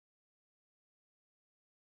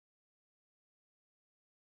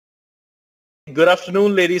Good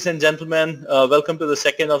afternoon, ladies and gentlemen. Welcome to the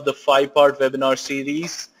second of the five-part webinar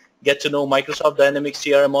series, Get to Know Microsoft Dynamics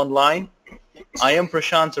CRM Online. I am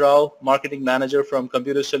Prashant Rao, Marketing Manager from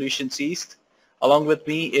Computer Solutions East. Along with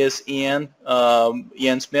me is Ian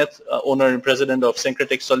Smith, Owner and President of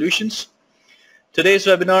Syncretic Solutions. Today's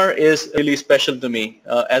webinar is really special to me.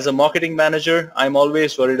 As a marketing manager, I'm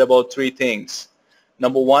always worried about three things.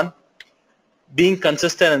 Number one, being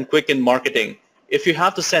consistent and quick in marketing. If you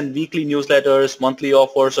have to send weekly newsletters, monthly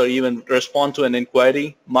offers, or even respond to an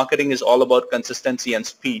inquiry, marketing is all about consistency and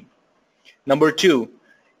speed. Number two,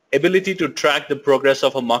 ability to track the progress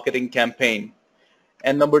of a marketing campaign.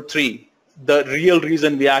 And number three, the real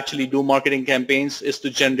reason we actually do marketing campaigns is to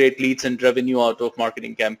generate leads and revenue out of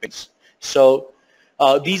marketing campaigns. So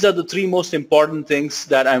these are the three most important things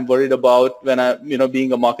that I'm worried about when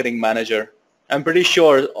being a marketing manager. I'm pretty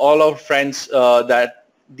sure all our friends that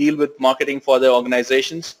deal with marketing for their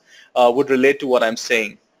organizations would relate to what I'm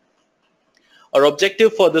saying. Our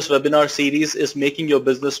objective for this webinar series is making your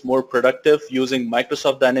business more productive using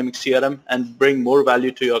Microsoft Dynamics CRM and bring more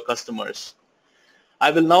value to your customers. I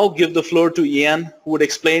will now give the floor to Ian, who would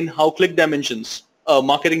explain how Click Dimensions, a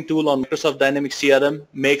marketing tool on Microsoft Dynamics CRM,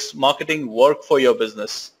 makes marketing work for your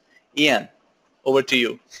business. Ian, over to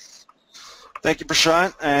you. Thank you,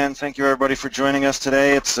 Prashant, and thank you everybody for joining us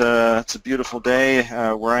today. It's a beautiful day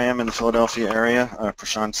where I am in the Philadelphia area.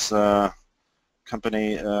 Prashant's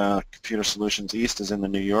company, Computer Solutions East, is in the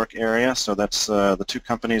New York area. So that's the two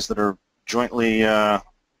companies that are jointly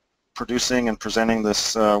producing and presenting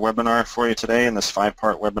this webinar for you today in this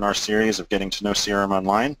five-part webinar series of Getting to Know CRM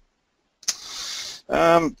Online.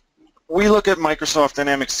 We look at Microsoft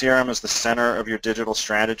Dynamics CRM as the center of your digital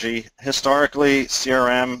strategy. Historically,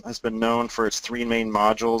 CRM has been known for its three main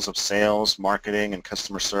modules of sales, marketing, and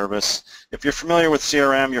customer service. If you're familiar with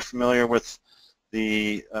CRM, you're familiar with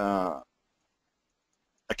the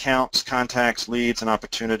accounts, contacts, leads, and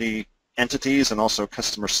opportunity entities, and also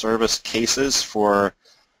customer service cases for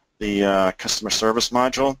the customer service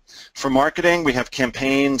module. For marketing, we have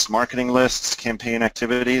campaigns, marketing lists, campaign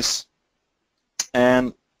activities,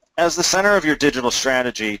 and as the center of your digital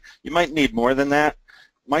strategy, you might need more than that.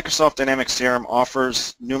 Microsoft Dynamics CRM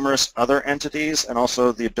offers numerous other entities and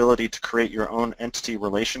also the ability to create your own entity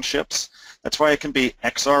relationships. That's why it can be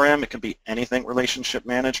XRM, it can be anything relationship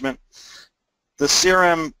management. The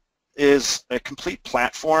CRM is a complete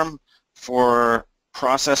platform for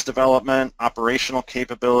process development, operational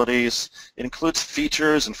capabilities. It includes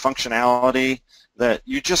features and functionality that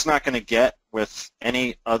you're just not going to get with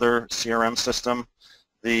any other CRM system.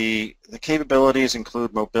 The capabilities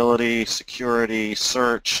include mobility, security,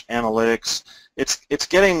 search, analytics. It's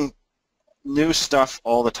getting new stuff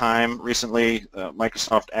all the time. Recently,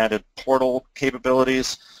 Microsoft added portal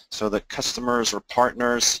capabilities so that customers or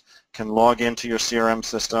partners can log into your CRM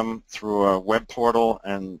system through a web portal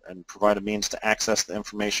and provide a means to access the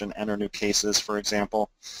information, enter new cases, for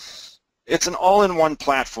example. It's an all-in-one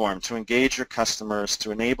platform to engage your customers,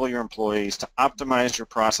 to enable your employees, to optimize your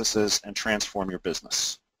processes, and transform your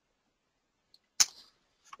business.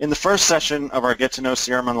 In the first session of our Get to Know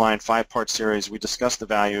CRM Online five-part series, we discussed the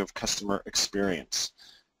value of customer experience.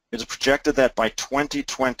 It is projected that by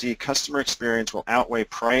 2020, customer experience will outweigh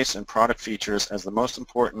price and product features as the most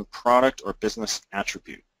important product or business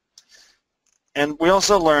attribute. And we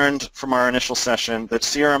also learned from our initial session that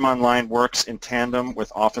CRM Online works in tandem with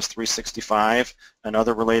Office 365 and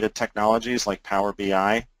other related technologies like Power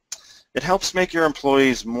BI. It helps make your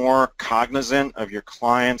employees more cognizant of your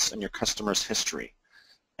clients and your customers' history.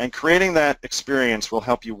 And creating that experience will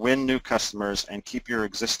help you win new customers and keep your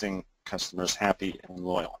existing customers happy and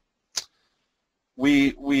loyal.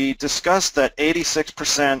 We discussed that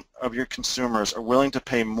 86% of your consumers are willing to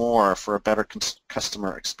pay more for a better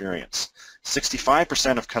customer experience.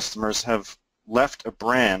 65% of customers have left a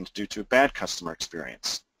brand due to a bad customer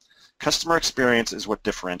experience. Customer experience is what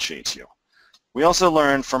differentiates you. We also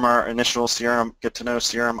learned from our initial CRM Get to Know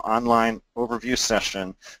CRM Online overview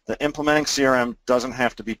session that implementing CRM doesn't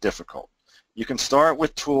have to be difficult. You can start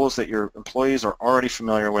with tools that your employees are already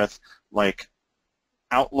familiar with, like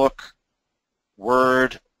Outlook,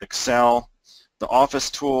 Word, Excel, the Office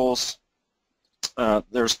tools.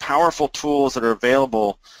 There's powerful tools that are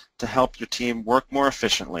available to help your team work more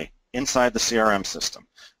efficiently inside the CRM system.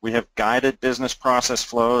 We have guided business process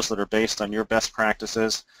flows that are based on your best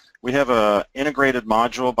practices. We have an integrated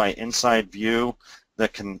module by Inside View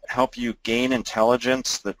that can help you gain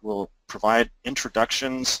intelligence that will provide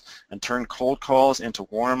introductions and turn cold calls into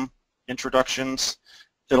warm introductions.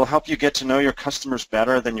 It'll help you get to know your customers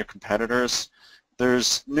better than your competitors.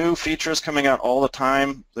 There's new features coming out all the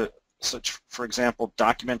time that such, for example,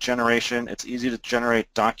 document generation. It's easy to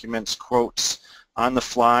generate documents, quotes on the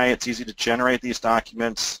fly. It's easy to generate these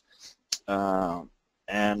documents,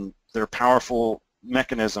 and they're powerful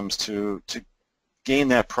mechanisms to gain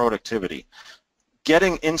that productivity.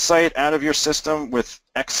 Getting insight out of your system with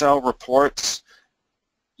Excel reports,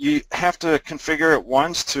 you have to configure it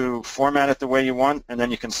once to format it the way you want, and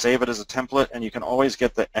then you can save it as a template, and you can always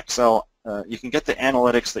get the Excel, you can get the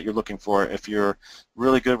analytics that you're looking for if you're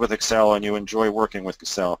really good with Excel and you enjoy working with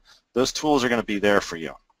Excel. Those tools are going to be there for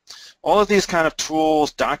you. All of these kind of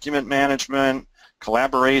tools, document management,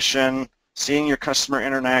 collaboration, seeing your customer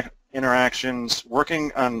interactions,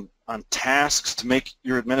 working on tasks to make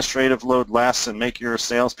your administrative load less and make your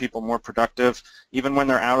salespeople more productive, even when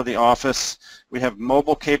they're out of the office. We have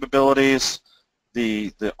mobile capabilities.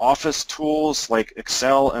 The office tools like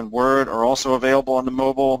Excel and Word are also available on the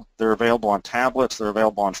mobile. They're available on tablets. They're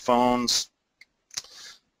available on phones.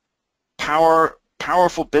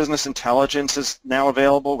 Powerful business intelligence is now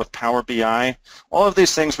available with Power BI. All of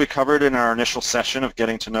these things we covered in our initial session of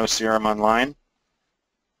Getting to Know CRM Online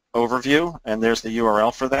overview, and there's the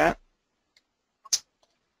URL for that.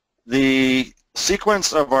 The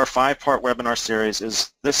sequence of our 5-part webinar series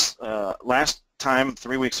is this. Last time,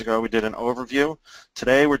 3 weeks ago, we did an overview.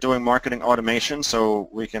 Today we're doing marketing automation so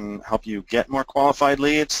we can help you get more qualified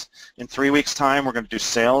leads. In 3 weeks' time, we're going to do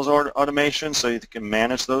sales automation so you can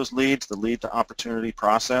manage those leads, the lead to opportunity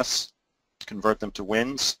process, convert them to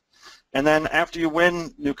wins. And then after you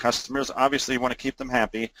win new customers, obviously you want to keep them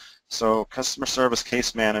happy. So customer service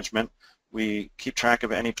case management, we keep track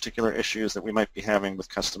of any particular issues that we might be having with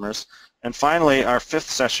customers. And finally, our 5th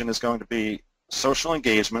session is going to be social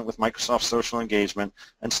engagement with Microsoft Social Engagement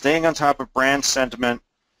and staying on top of brand sentiment,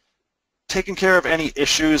 taking care of any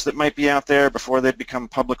issues that might be out there before they become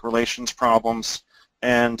public relations problems,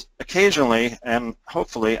 and occasionally, and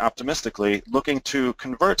hopefully optimistically, looking to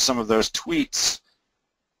convert some of those tweets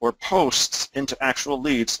or posts into actual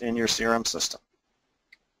leads in your CRM system.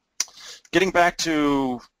 Getting back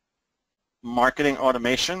to marketing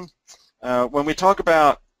automation, when we talk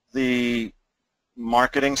about the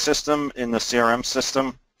marketing system in the CRM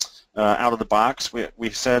system out of the box,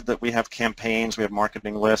 we've said that we have campaigns, we have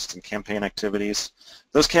marketing lists and campaign activities.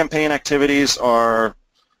 Those campaign activities are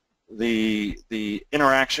the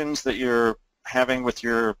interactions that you're having with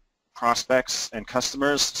your prospects and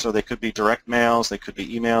customers. So they could be direct mails, they could be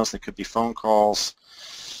emails, they could be phone calls.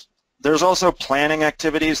 There's also planning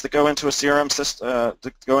activities that go into a CRM system,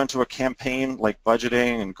 that go into a campaign, like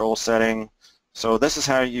budgeting and goal setting. So this is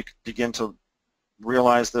how you begin to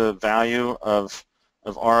realize the value of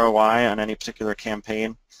ROI on any particular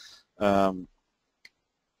campaign. There's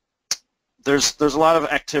a lot of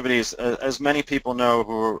activities. As many people know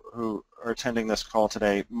who are attending this call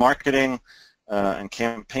today, marketing and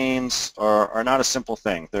campaigns are not a simple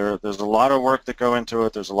thing. There's a lot of work that go into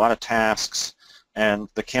it. There's a lot of tasks, and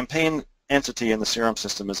the campaign entity in the CRM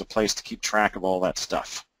system is a place to keep track of all that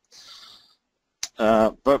stuff.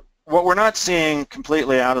 But what we're not seeing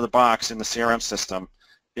completely out of the box in the CRM system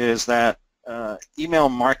is that email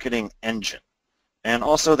marketing engine, and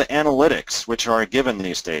also the analytics, which are a given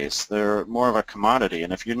these days. They're more of a commodity,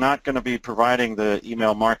 and if you're not going to be providing the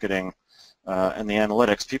email marketing and the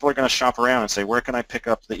analytics, people are going to shop around and say, where can I pick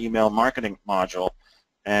up the email marketing module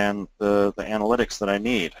and the analytics that I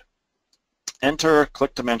need? Enter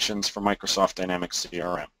ClickDimensions for Microsoft Dynamics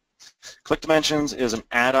CRM. ClickDimensions is an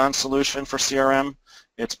add-on solution for CRM.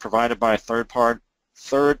 It's provided by a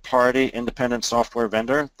third-party independent software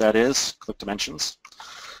vendor, that is ClickDimensions.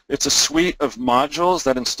 It's a suite of modules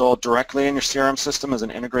that install directly in your CRM system as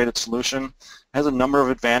an integrated solution. It has a number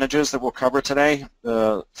of advantages that we'll cover today.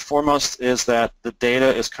 Foremost is that the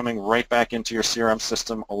data is coming right back into your CRM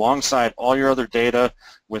system alongside all your other data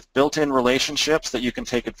with built-in relationships that you can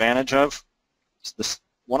take advantage of.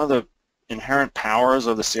 One of the inherent powers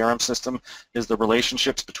of the CRM system is the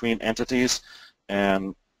relationships between entities,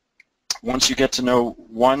 and once you get to know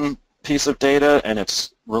one piece of data and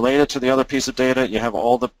it's related to the other piece of data, you have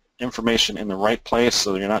all the information in the right place,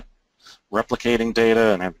 so you're not replicating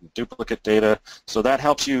data and having duplicate data. So that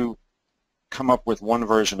helps you come up with one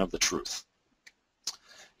version of the truth.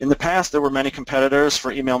 In the past, there were many competitors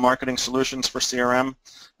for email marketing solutions for CRM.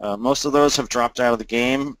 Most of those have dropped out of the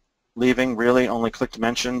game, leaving really only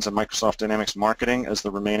ClickDimensions and Microsoft Dynamics Marketing as the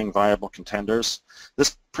remaining viable contenders.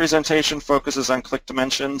 This presentation focuses on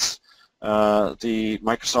ClickDimensions. The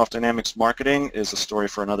Microsoft Dynamics Marketing is a story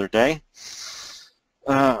for another day.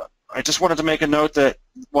 I just wanted to make a note that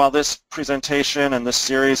while this presentation and this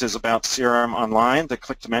series is about CRM Online, the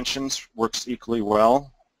ClickDimensions works equally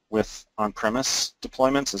well with on-premise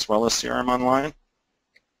deployments as well as CRM Online.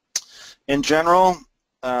 In general,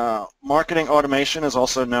 marketing automation is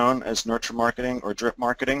also known as nurture marketing or drip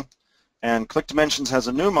marketing. And ClickDimensions has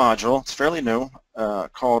a new module, it's fairly new,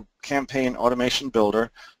 called Campaign Automation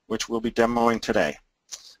Builder, which we'll be demoing today.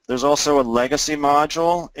 There's also a legacy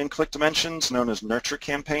module in ClickDimensions known as Nurture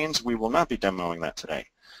Campaigns. We will not be demoing that today.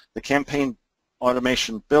 The Campaign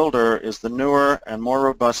Automation Builder is the newer and more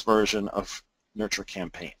robust version of Nurture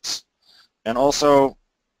Campaigns. And also,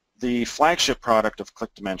 the flagship product of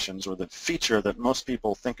ClickDimensions, or the feature that most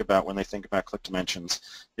people think about when they think about ClickDimensions,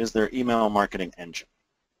 is their email marketing engine.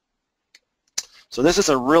 So this is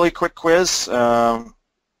a really quick quiz.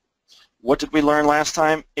 What did we learn last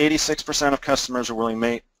time? 86% of customers are willing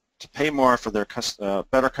to pay more for their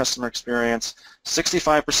better customer experience.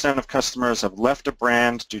 65% of customers have left a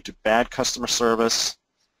brand due to bad customer service.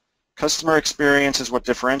 Customer experience is what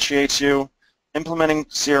differentiates you. Implementing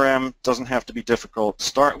CRM doesn't have to be difficult.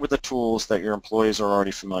 Start with the tools that your employees are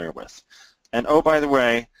already familiar with. And oh, by the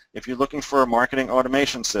way, if you're looking for a marketing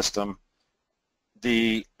automation system,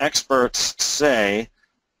 the experts say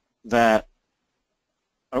that,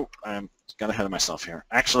 oh, I got ahead of myself here.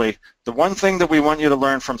 Actually, the one thing that we want you to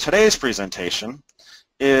learn from today's presentation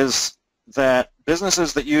is that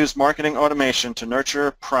businesses that use marketing automation to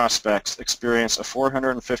nurture prospects experience a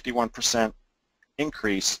 451%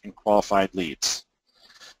 increase in qualified leads.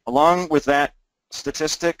 Along with that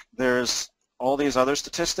statistic, there's all these other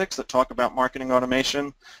statistics that talk about marketing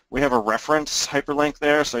automation. We have a reference hyperlink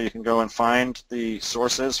there, so you can go and find the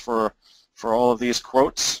sources for all of these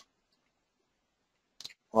quotes.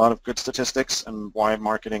 A lot of good statistics and why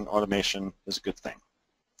marketing automation is a good thing.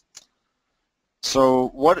 So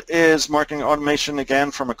what is marketing automation, again,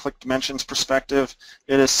 from a ClickDimensions perspective?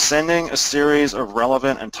 It is sending a series of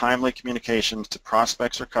relevant and timely communications to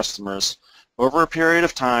prospects or customers over a period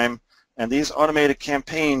of time, and these automated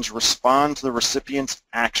campaigns respond to the recipient's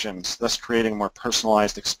actions, thus creating a more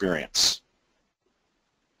personalized experience.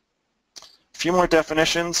 A few more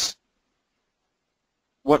definitions.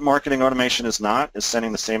 What marketing automation is not is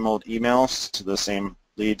sending the same old emails to the same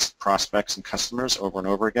leads, prospects, and customers over and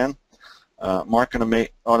over again. Marketing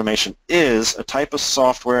automation is a type of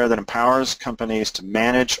software that empowers companies to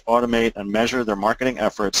manage, automate, and measure their marketing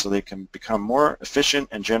efforts so they can become more efficient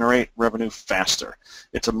and generate revenue faster.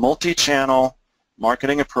 It's a multi-channel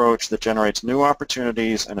marketing approach that generates new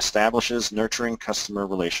opportunities and establishes nurturing customer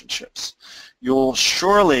relationships. You'll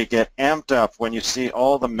surely get amped up when you see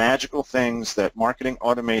all the magical things that marketing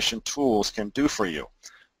automation tools can do for you.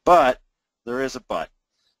 But there is a but.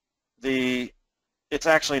 It's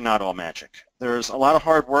actually not all magic. There's a lot of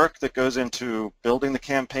hard work that goes into building the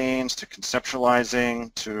campaigns, to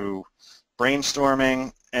conceptualizing, to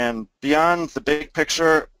brainstorming, and beyond the big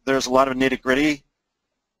picture, there's a lot of nitty-gritty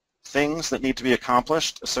things that need to be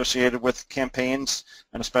accomplished associated with campaigns,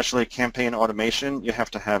 and especially campaign automation. You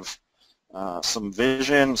have to have some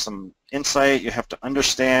vision, some insight. You have to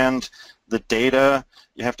understand the data.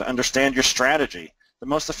 You have to understand your strategy. The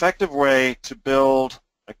most effective way to build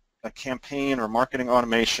a campaign or marketing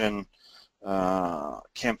automation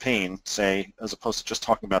campaign, say, as opposed to just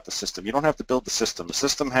talking about the system. You don't have to build the system. The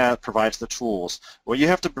system provides the tools. What you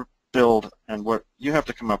have to build and what you have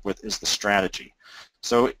to come up with is the strategy.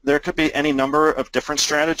 So there could be any number of different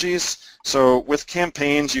strategies. So with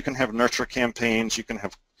campaigns, you can have nurture campaigns, you can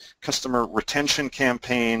have customer retention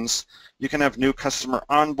campaigns, you can have new customer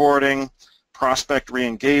onboarding, prospect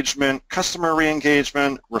re-engagement, customer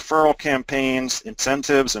re-engagement, referral campaigns,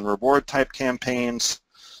 incentives and reward type campaigns.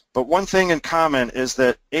 But one thing in common is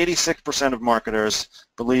that 86% of marketers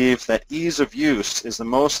believe that ease of use is the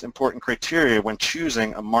most important criteria when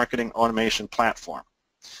choosing a marketing automation platform.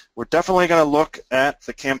 We're definitely going to look at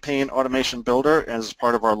the Campaign Automation Builder as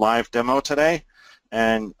part of our live demo today,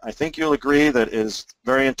 and I think you'll agree that it is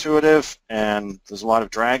very intuitive and there's a lot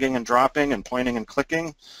of dragging and dropping and pointing and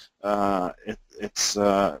clicking.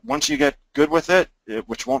 Once you get good with it,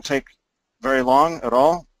 which won't take very long at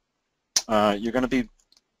all, you're going to be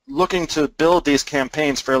looking to build these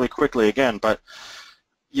campaigns fairly quickly again, but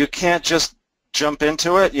you can't just jump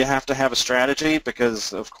into it. You have to have a strategy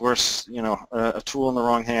because, of course, you know, a tool in the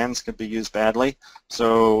wrong hands can be used badly.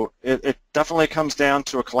 So it definitely comes down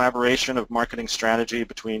to a collaboration of marketing strategy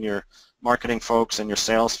between your marketing folks and your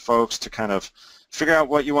sales folks to kind of figure out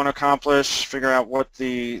what you want to accomplish, figure out what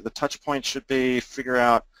the touch points should be, figure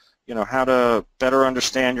out, you know, how to better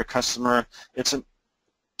understand your customer.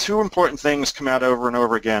 Two important things come out over and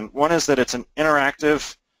over again. One is that it's an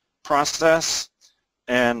interactive process,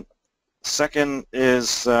 and second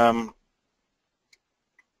is, I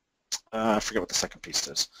forget what the second piece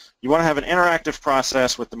is. You want to have an interactive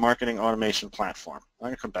process with the marketing automation platform. I'm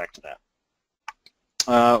going to come back to that.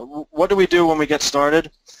 What do we do when we get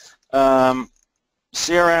started?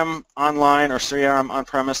 CRM online or CRM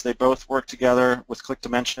on-premise, they both work together with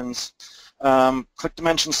ClickDimensions.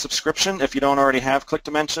 ClickDimensions subscription, if you don't already have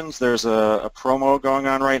ClickDimensions, there's a promo going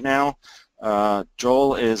on right now.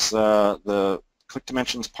 Joel is the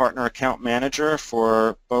ClickDimensions Partner Account Manager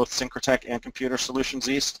for both Synchrotech and Computer Solutions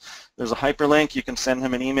East. There's a hyperlink. You can send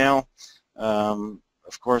him an email.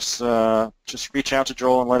 Of course, just reach out to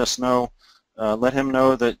Joel and let us know. Let him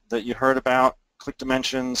know that you heard about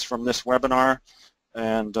ClickDimensions from this webinar,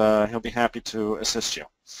 and he'll be happy to assist you.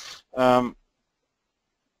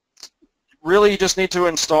 Really, you just need to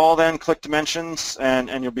install then ClickDimensions,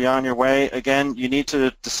 and you'll be on your way. Again, you need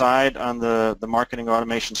to decide on the marketing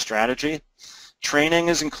automation strategy. Training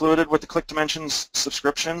is included with the ClickDimensions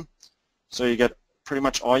subscription, so you get pretty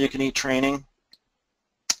much all-you-can-eat training.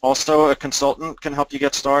 Also, a consultant can help you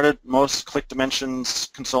get started. Most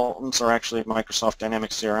ClickDimensions consultants are actually Microsoft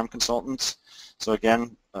Dynamics CRM consultants. So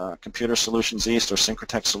again, Computer Solutions East or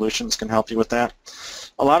Synchrotech Solutions can help you with that.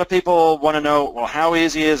 A lot of people want to know, well, how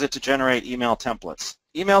easy is it to generate email templates?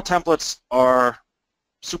 Email templates are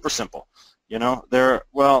super simple. You know,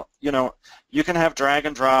 you can have drag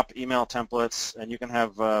and drop email templates, and you can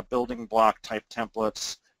have building block type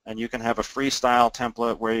templates, and you can have a freestyle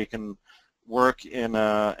template where you can work in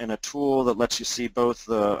a tool that lets you see both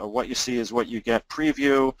what you see is what you get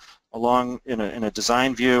preview along in a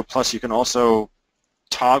design view, plus you can also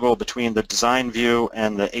toggle between the design view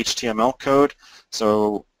and the HTML code.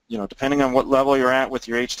 So, you know, depending on what level you're at with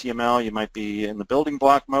your HTML, you might be in the building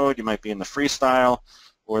block mode, you might be in the freestyle,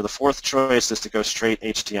 or the fourth choice is to go straight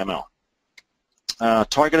HTML.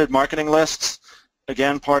 Targeted marketing lists,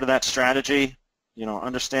 again, part of that strategy, you know,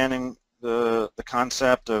 understanding the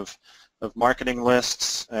concept of marketing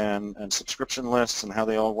lists and subscription lists and how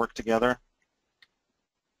they all work together.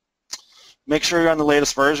 Make sure you're on the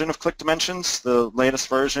latest version of ClickDimensions, the latest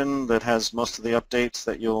version that has most of the updates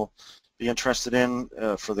that you'll be interested in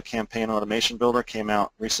for the Campaign Automation Builder came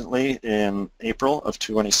out recently in April of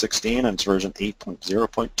 2016, and it's version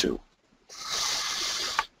 8.0.2.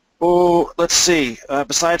 Oh, let's see.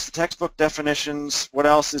 Besides the textbook definitions, what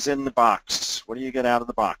else is in the box? What do you get out of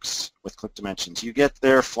the box with ClickDimensions? You get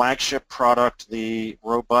their flagship product, the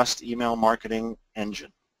robust email marketing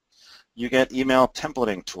engine. You get email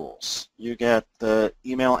templating tools. You get the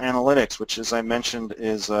email analytics, which, as I mentioned,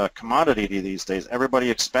 is a commodity these days.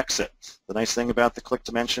 Everybody expects it. The nice thing about the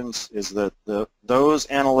ClickDimensions is that those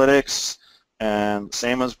analytics, and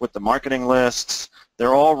same as with the marketing lists,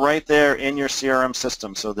 they're all right there in your CRM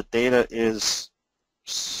system. So the data is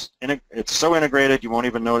it's so integrated you won't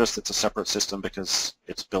even notice it's a separate system because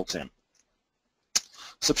it's built in.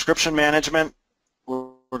 Subscription management.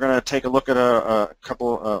 We're going to take a look at a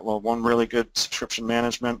couple, one really good subscription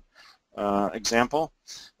management example.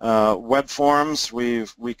 Web forms.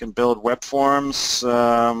 We can build web forms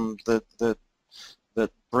that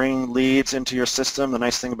bring leads into your system. The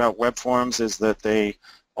nice thing about web forms is that they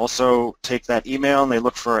also take that email and they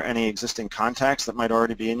look for any existing contacts that might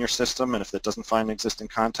already be in your system, and if it doesn't find an existing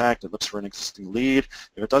contact, it looks for an existing lead.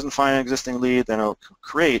 If it doesn't find an existing lead, then it'll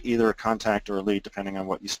create either a contact or a lead depending on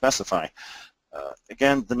what you specify.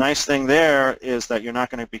 Again, the nice thing there is that you're not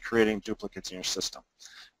going to be creating duplicates in your system.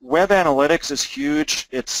 Web analytics is huge.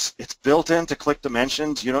 It's built into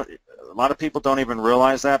ClickDimensions. A lot of people don't even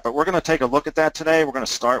realize that, but we're going to take a look at that today. We're going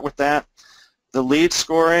to start with that. The lead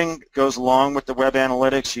scoring goes along with the web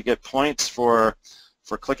analytics. You get points for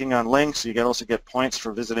clicking on links. You also get points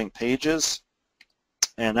for visiting pages,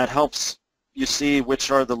 and that helps you see which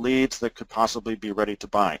are the leads that could possibly be ready to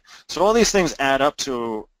buy. So all these things add up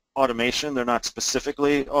to automation. They're not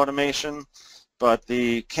specifically automation, but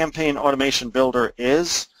the Campaign Automation Builder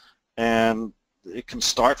is, and it can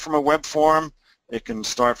start from a web form. It can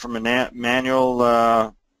start from a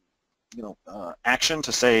manual action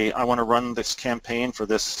to say, I want to run this campaign for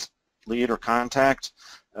this lead or contact.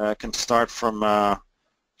 It can start from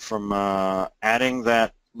adding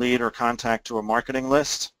that lead or contact to a marketing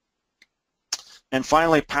list. And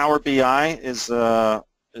finally, Power BI is a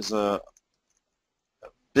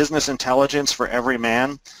business intelligence for every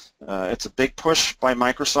man. It's a big push by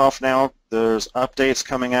Microsoft now. There's updates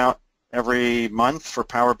coming out every month for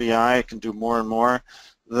Power BI. It can do more and more.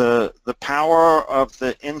 The power of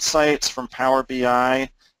the insights from Power BI,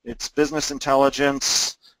 it's business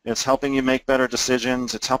intelligence, it's helping you make better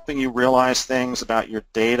decisions, it's helping you realize things about your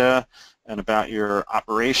data and about your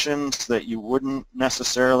operations that you wouldn't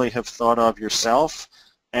necessarily have thought of yourself,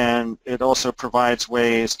 and it also provides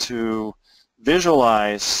ways to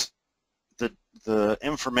visualize the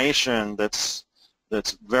information that's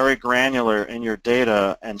very granular in your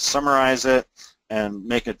data and summarize it and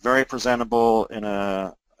make it very presentable in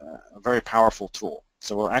a very powerful tool.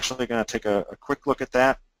 So we're actually going to take a quick look at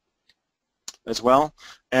that as well.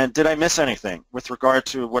 And did I miss anything with regard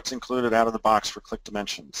to what's included out of the box for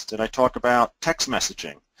ClickDimensions? Did I talk about text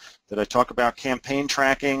messaging? Did I talk about campaign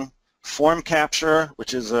tracking, form capture,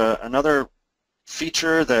 which is another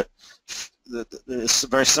feature that is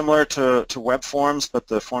very similar to web forms, but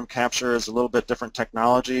the form capture is a little bit different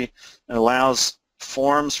technology. It allows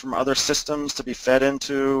forms from other systems to be fed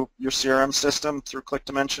into your CRM system through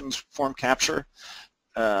ClickDimensions form capture.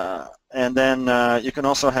 And then you can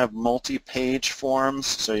also have multi-page forms,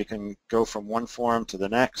 so you can go from one form to the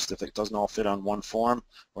next if it doesn't all fit on one form,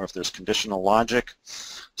 or if there's conditional logic.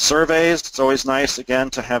 Surveys, it's always nice,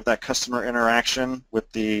 again, to have that customer interaction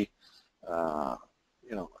with the,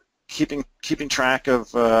 keeping track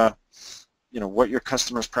of, what your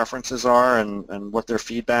customers' preferences are and what their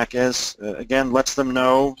feedback is. Again, lets them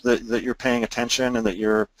know that you're paying attention and that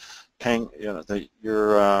you're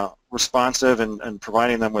responsive and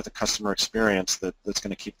providing them with a customer experience that's going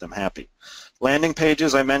to keep them happy. Landing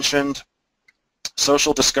pages, I mentioned.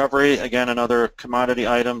 Social discovery, again, another commodity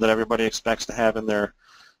item that everybody expects to have in their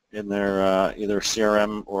either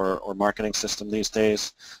CRM or marketing system these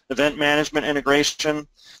days. Event management integration,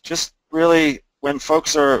 just really when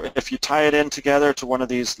folks if you tie it in together to one of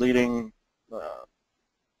these leading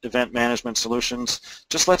event management solutions,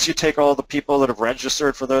 just lets you take all the people that have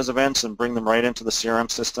registered for those events and bring them right into the CRM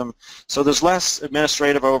system. So there's less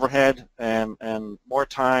administrative overhead and more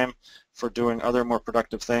time for doing other more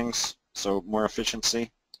productive things, so more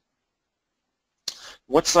efficiency.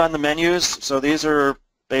 What's on the menus? So these are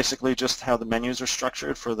basically just how the menus are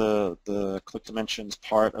structured for the ClickDimensions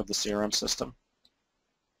part of the CRM system.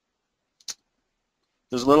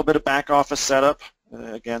 There's a little bit of back office setup.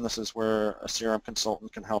 Again, this is where a CRM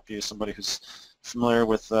consultant can help you, somebody who's familiar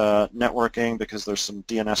with networking, because there's some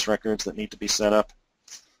DNS records that need to be set up.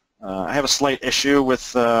 I have a slight issue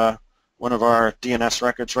with one of our DNS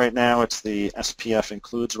records right now. It's the SPF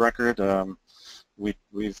includes record.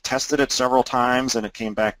 We've tested it several times and it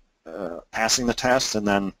came back passing the test, and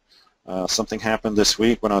then something happened this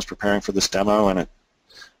week when I was preparing for this demo and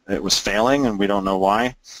it was failing, and we don't know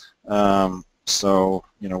why. So,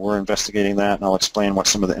 we're investigating that, and I'll explain what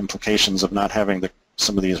some of the implications of not having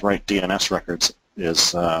some of these right DNS records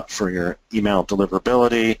is for your email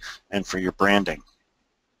deliverability and for your branding.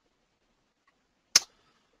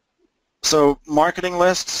 So marketing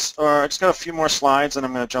lists, I just got a few more slides and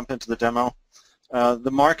I'm going to jump into the demo.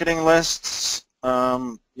 The marketing lists,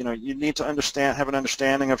 you need to have an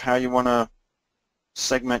understanding of how you want to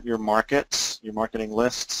segment your markets, your marketing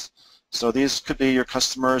lists. So these could be your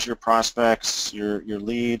customers, your prospects, your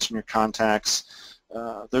leads, and your contacts.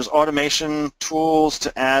 There's automation tools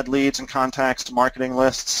to add leads and contacts to marketing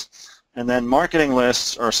lists. And then marketing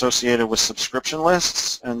lists are associated with subscription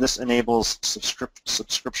lists, and this enables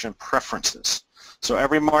subscription preferences. So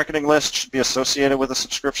every marketing list should be associated with a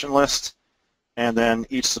subscription list, and then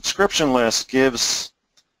each subscription list gives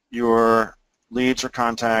your leads or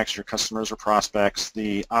contacts, your customers or prospects,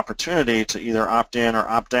 the opportunity to either opt in or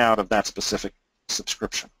opt out of that specific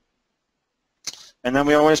subscription. And then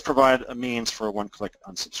we always provide a means for a one-click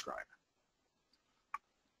unsubscribe.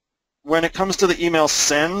 When it comes to the email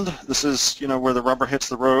send, this is where the rubber hits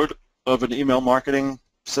the road of an email marketing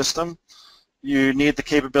system. You need the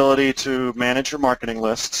capability to manage your marketing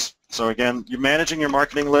lists. So again, you're managing your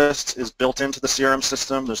marketing list is built into the CRM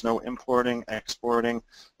system. There's no importing, exporting.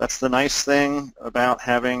 That's the nice thing about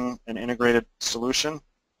having an integrated solution.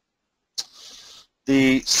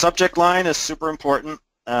 The subject line is super important.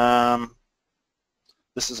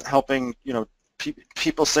 This is helping,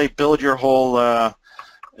 people say build your whole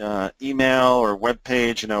email or web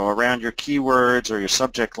page, around your keywords or your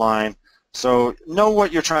subject line. So know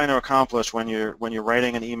what you're trying to accomplish when you're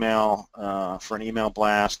writing an email for an email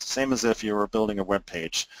blast, same as if you were building a web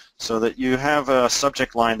page, so that you have a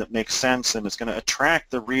subject line that makes sense and is going to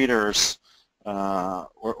attract the readers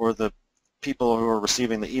or the people who are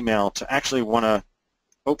receiving the email to actually want to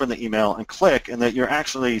open the email and click, and that you're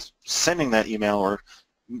actually sending that email, or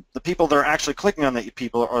the people that are actually clicking on the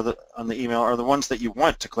email are the ones that you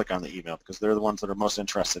want to click on the email, because they're the ones that are most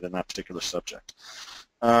interested in that particular subject.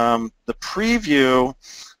 The preview,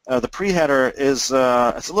 the pre-header is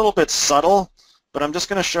it's a little bit subtle, but I'm just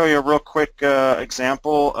going to show you a real quick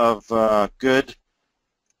example of good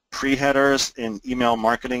pre-headers in email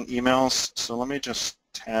marketing emails. So let me just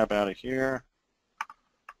tab out of here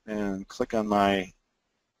and click on my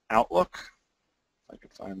Outlook, if I can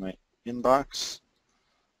find my inbox.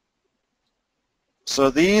 So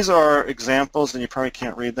these are examples, and you probably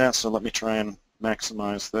can't read that, so let me try and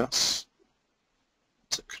maximize this.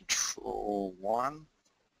 to Control 1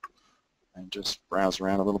 and just browse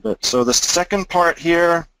around a little bit. So the second part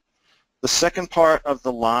here, the second part of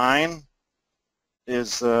the line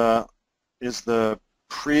is the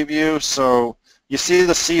preview. So you see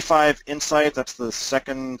the C5 Insight, that's the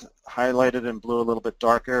second highlighted in blue, a little bit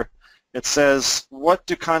darker. It says, what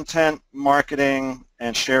do content marketing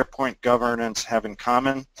and SharePoint governance have in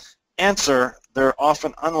common? Answer, they're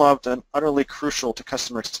often unloved and utterly crucial to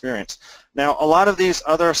customer experience. Now, a lot of these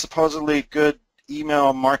other supposedly good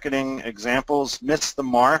email marketing examples miss the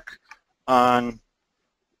mark on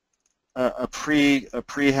a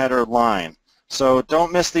pre-header line. So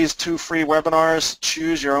don't miss these 2 free webinars.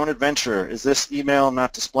 Choose your own adventure. Is this email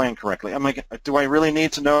not displaying correctly? I'm like, do I really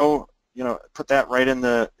need to know? Put that right in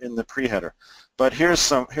the pre-header. But here's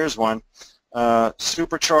one.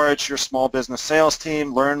 Supercharge your small business sales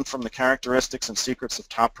team. Learn from the characteristics and secrets of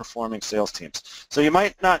top-performing sales teams. So you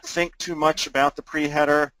might not think too much about the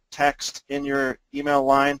pre-header text in your email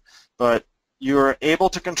line, but you're able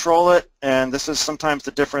to control it, and this is sometimes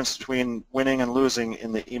the difference between winning and losing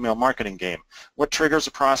in the email marketing game. What triggers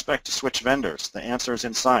a prospect to switch vendors? The answer is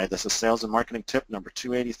inside. This is sales and marketing tip number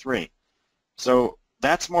 283. So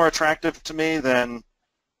that's more attractive to me than,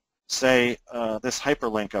 say, this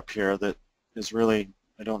hyperlink up here that is really,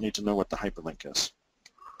 I don't need to know what the hyperlink is.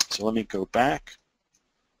 So let me go back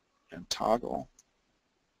and toggle.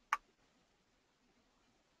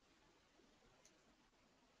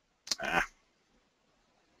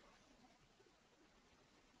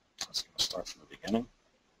 Let's start from the beginning.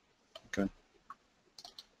 Okay.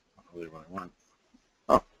 Not really what I want.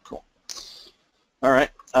 Oh, cool. All right.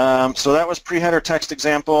 So that was pre-header text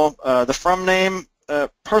example. The from name,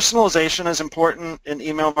 personalization is important in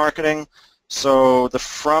email marketing. So the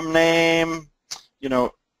from name,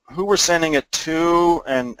 who we're sending it to,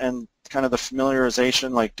 and kind of the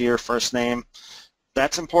familiarization, like dear first name,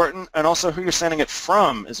 that's important. And also who you're sending it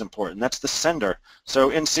from is important. That's the sender.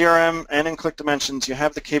 So in CRM and in Click Dimensions, you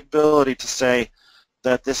have the capability to say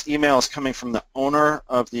that this email is coming from the owner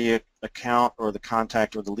of the account or the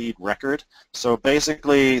contact or the lead record. So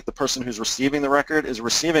basically, the person who's receiving the record is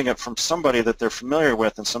receiving it from somebody that they're familiar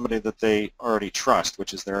with and somebody that they already trust,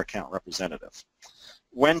 which is their account representative.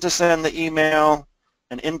 When to send the email,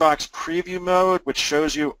 an inbox preview mode, which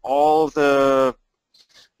shows you all of the,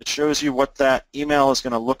 it shows you what that email is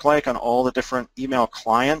going to look like on all the different email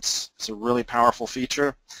clients. It's a really powerful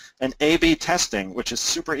feature. And A/B testing, which is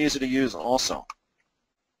super easy to use also.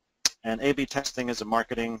 And A/B testing is a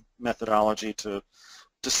marketing methodology to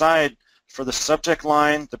decide for the subject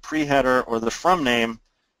line, the pre-header, or the from name,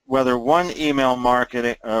 whether one email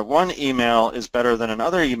is better than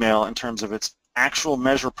another email in terms of its actual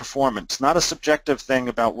measure performance. Not a subjective thing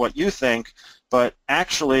about what you think, but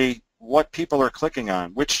actually what people are clicking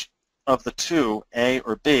on. Which of the two, A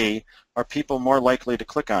or B, are people more likely to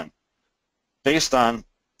click on based on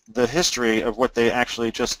the history of what they actually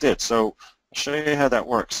just did. So I'll show you how that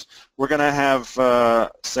works. We're going to have,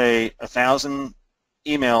 say, 1,000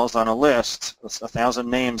 emails on a list, 1,000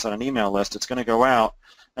 names on an email list. It's going to go out,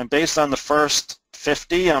 and based on the first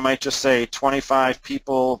 50, I might just say 25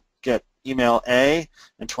 people get email A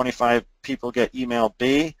and 25 people get email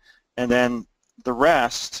B, and then the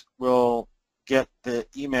rest will get the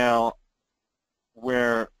email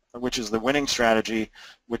which is the winning strategy,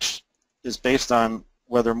 which is based on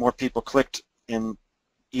whether more people clicked in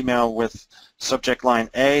email with subject line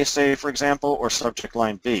A, say, for example, or subject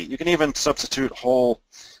line B. You can even substitute whole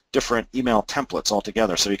different email templates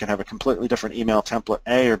altogether, so you can have a completely different email template,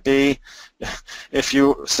 A or B. If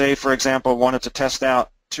you, say, for example, wanted to test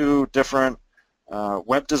out 2 different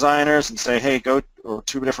web designers and say, hey, or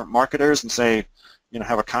 2 different marketers and say,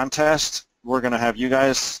 have a contest, we're going to have you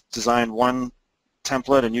guys design one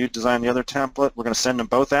template and you design the other template. We're going to send them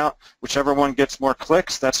both out. Whichever one gets more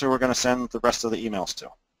clicks, that's who we're going to send the rest of the emails to.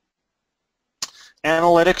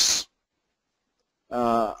 Analytics.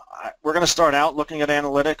 We're going to start out looking at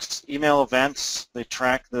analytics. Email events, they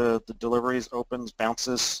track the deliveries, opens,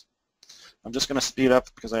 bounces. I'm just going to speed up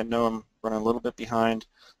because I know I'm running a little bit behind.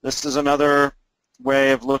 This is another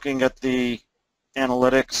way of looking at the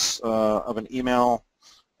analytics of an email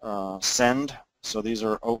send. So these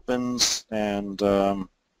are opens and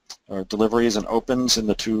or deliveries and opens in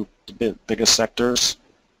the 2 biggest sectors.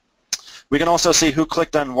 We can also see who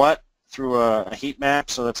clicked on what through a heat map,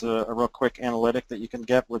 so that's a real quick analytic that you can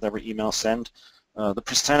get with every email send. The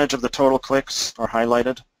percentage of the total clicks are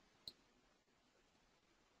highlighted.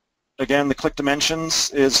 Again, the click dimensions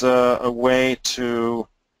is a way to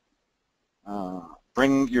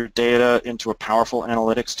bring your data into a powerful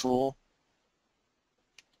analytics tool.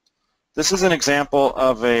 This is an example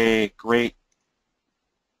of a great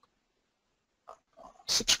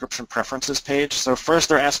subscription preferences page. So first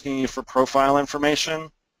they're asking you for profile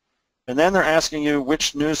information, and then they're asking you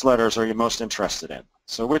which newsletters are you most interested in.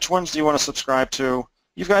 So which ones do you want to subscribe to?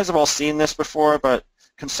 You guys have all seen this before, but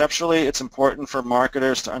conceptually it's important for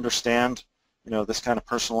marketers to understand, this kind of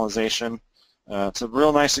personalization. It's a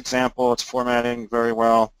real nice example. It's formatting very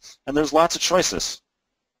well, and there's lots of choices.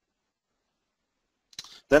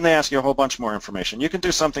 Then they ask you a whole bunch more information. You can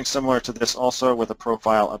do something similar to this also with a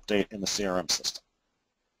profile update in the CRM system.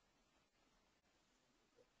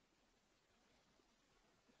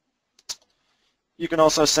 You can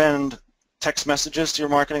also send text messages to your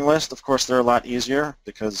marketing list. Of course, they're a lot easier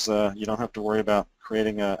because you don't have to worry about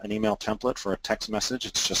creating an email template for a text message.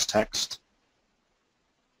 It's just text.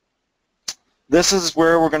 This is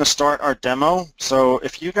where we're going to start our demo. So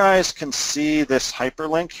if you guys can see this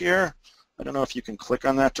hyperlink here, I don't know if you can click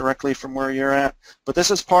on that directly from where you're at, but this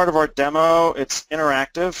is part of our demo. It's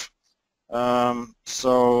interactive.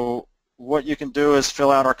 So what you can do is fill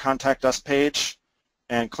out our Contact Us page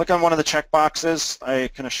and click on one of the checkboxes. I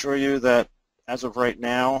can assure you that as of right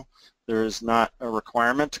now, there is not a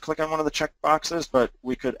requirement to click on one of the checkboxes, but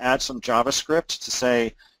we could add some JavaScript to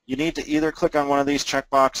say you need to either click on one of these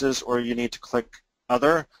checkboxes or you need to click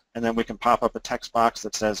Other, and then we can pop up a text box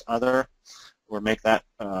that says Other, or make that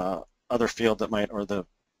other field that might, or the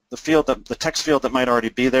text field that might already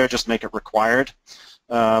be there, just make it required.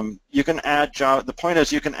 You can add the point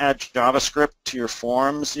is you can add JavaScript to your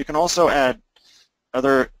forms. You can also add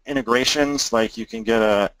other integrations, like you can get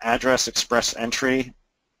a address express entry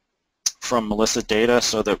from Melissa Data,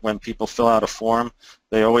 so that when people fill out a form,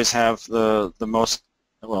 they always have the most,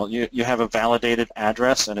 well, you have a validated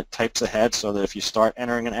address, and it types ahead so that if you start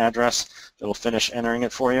entering an address, it'll finish entering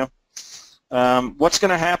it for you. What's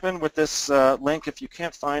going to happen with this link, if you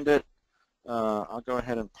can't find it, I'll go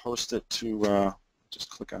ahead and post it to, just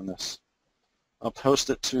click on this. I'll post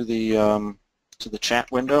it to the chat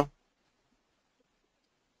window.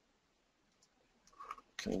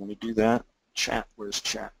 Okay, let me do that. Chat, where's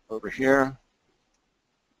chat? Over here.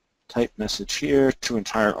 Type message here to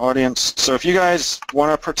entire audience. So if you guys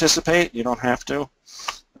want to participate, you don't have to,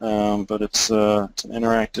 but it's an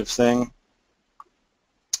interactive thing.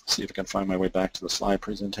 See if I can find my way back to the slide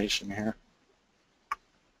presentation here.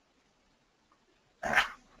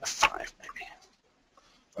 F5 maybe.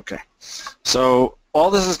 Okay. So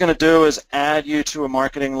all this is going to do is add you to a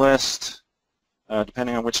marketing list,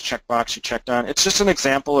 depending on which checkbox you checked on. It's just an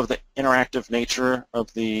example of the interactive nature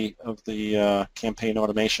of the campaign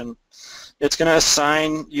automation. It's going to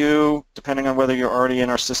assign you, depending on whether you're already in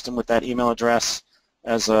our system with that email address,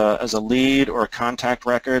 as a lead or a contact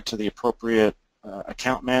record to the appropriate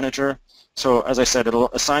account manager. So as I said, it'll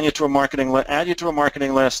assign you to a marketing list, add you to a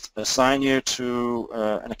marketing list, assign you to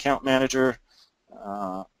an account manager,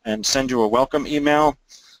 and send you a welcome email,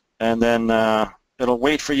 and then it'll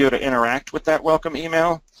wait for you to interact with that welcome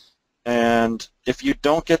email. And if you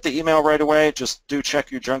don't get the email right away, just do check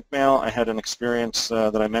your junk mail. I had an experience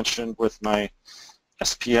that I mentioned with my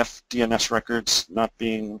SPF DNS records not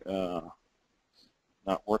being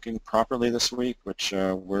not working properly this week, which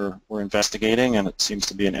we're investigating, and it seems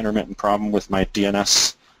to be an intermittent problem with my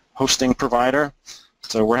DNS hosting provider.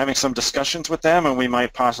 So we're having some discussions with them, and we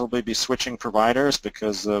might possibly be switching providers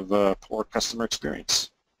because of poor customer experience.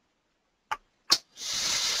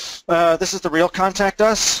 This is the real Contact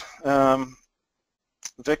Us.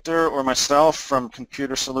 Victor or myself from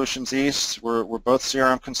Computer Solutions East. We're both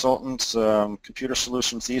CRM consultants. Computer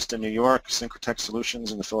Solutions East in New York, Synchrotech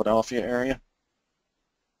Solutions in the Philadelphia area.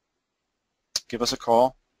 Give us a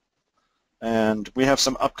call. And we have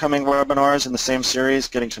some upcoming webinars in the same series,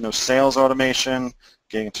 getting to know sales automation,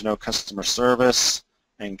 getting to know customer service,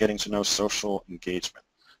 and getting to know social engagement.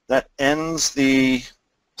 That ends the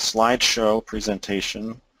slideshow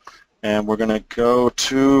presentation, and we're going to go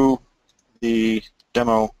to the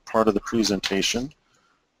demo part of the presentation.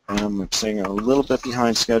 I'm saying a little bit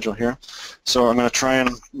behind schedule here, so I'm going to try and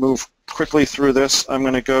move quickly through this. I'm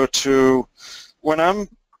going to go to, when I'm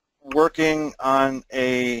working on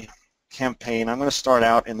a campaign, I'm going to start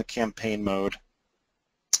out in the campaign mode,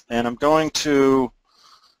 and I'm going to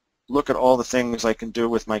look at all the things I can do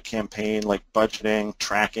with my campaign, like budgeting,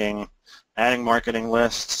 tracking, adding marketing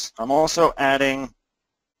lists. I'm also adding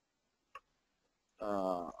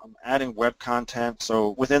web content.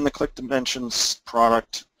 So within the ClickDimensions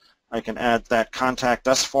product, I can add that Contact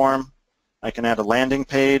Us form. I can add a landing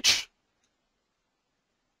page.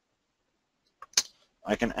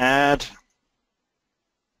 I can add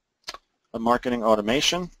a marketing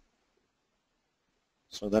automation.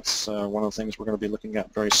 So that's one of the things we're going to be looking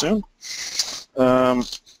at very soon.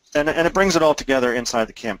 and it brings it all together inside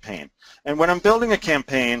the campaign. And when I'm building a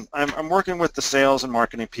campaign, I'm working with the sales and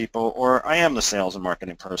marketing people, or I am the sales and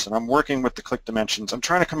marketing person. I'm working with the click dimensions. I'm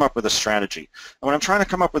trying to come up with a strategy. And when I'm trying to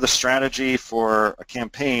come up with a strategy for a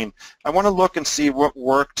campaign, I want to look and see what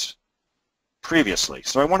worked previously.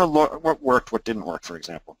 So I want to look what worked, what didn't work, for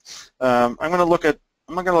example. I'm going to look at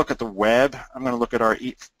the web. I'm going to look at our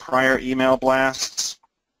prior email blasts.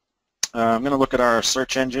 I'm going to look at our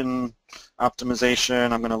search engine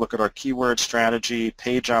optimization. I'm going to look at our keyword strategy,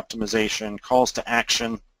 page optimization, calls to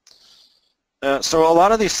action. So a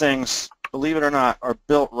lot of these things, believe it or not, are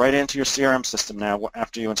built right into your CRM system now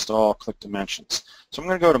after you install Click Dimensions. So I'm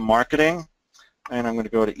going to go to Marketing, and I'm going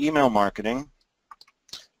to go to Email Marketing.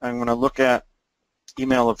 I'm going to look at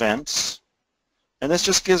Email Events, and this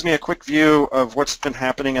just gives me a quick view of what's been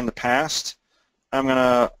happening in the past. I'm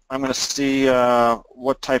gonna see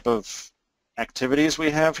what type of activities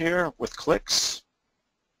we have here with clicks.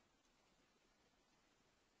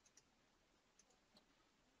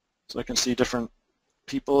 So I can see different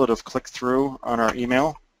people that have clicked through on our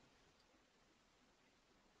email.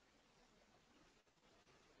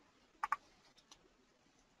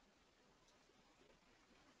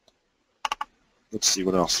 Let's see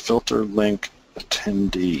what else. Filter, link,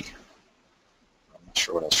 attendee. I'm not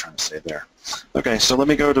sure what I was trying to say there. Okay, so let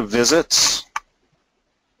me go to visits,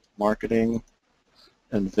 marketing,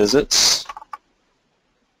 and visits.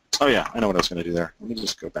 Oh yeah, I know what I was going to do there. Let me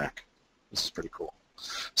just go back. This is pretty cool.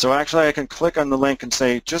 So actually I can click on the link and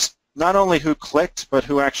say just not only who clicked, but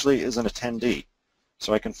who actually is an attendee.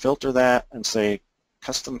 So I can filter that and say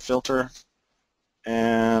custom filter,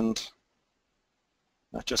 and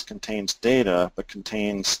not just contains data, but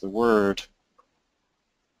contains the word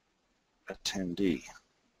attendee.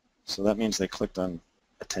 So that means they clicked on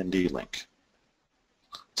attendee link.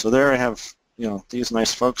 So there I have, these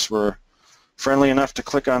nice folks were friendly enough to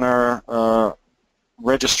click on our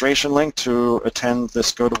registration link to attend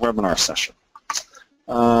this GoToWebinar session.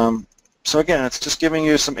 So again, it's just giving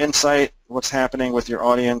you some insight, what's happening with your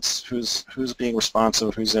audience, who's being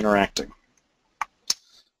responsive, who's interacting.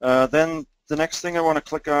 Then the next thing I want to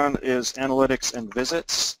click on is Analytics and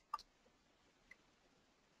Visits.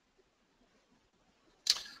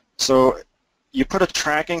 So you put a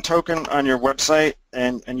tracking token on your website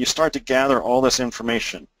and you start to gather all this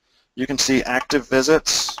information. You can see active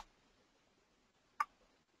visits,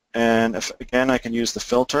 and again I can use the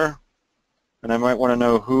filter, and I might want to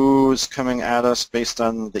know who's coming at us based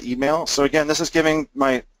on the email. So again, this is giving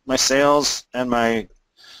my sales and my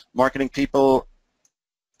marketing people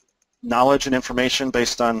knowledge and information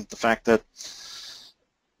based on the fact that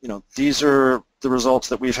these are the results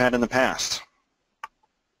that we've had in the past.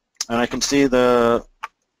 And I can see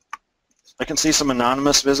some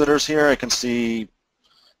anonymous visitors here. I can see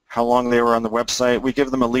how long they were on the website. We give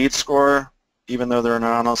them a lead score, even though they're an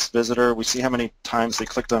anonymous visitor. We see how many times they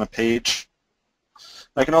clicked on a page.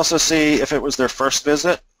 I can also see if it was their first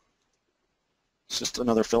visit. It's just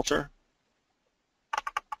another filter.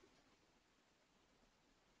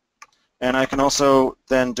 And I can also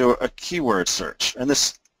then do a keyword search, and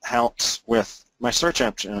this helps with my search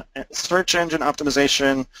engine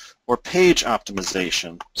optimization or page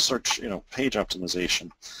optimization. Page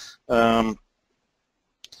optimization.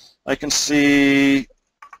 I can see,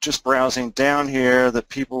 just browsing down here, that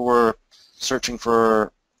people were searching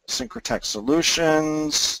for Synchrotech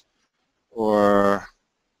solutions, or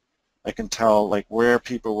I can tell where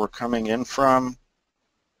people were coming in from.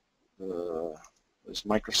 There's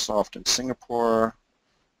Microsoft in Singapore.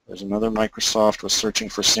 There's another Microsoft was searching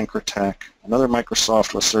for Synchrotech. Another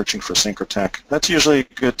Microsoft was searching for Synchrotech. That's usually a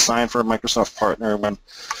good sign for a Microsoft partner when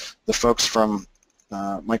the folks from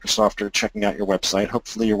Microsoft are checking out your website.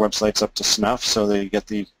 Hopefully your website's up to snuff so they get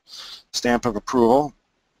the stamp of approval.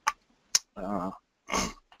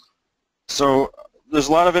 So there's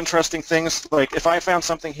a lot of interesting things. Like if I found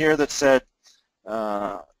something here that said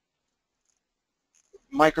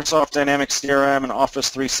Microsoft Dynamics CRM and Office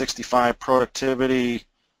 365 productivity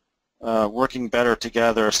working better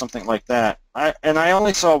together, or something like that, and I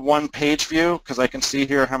only saw one page view because I can see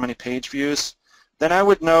here how many page views, then I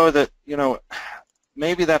would know that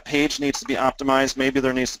maybe that page needs to be optimized. Maybe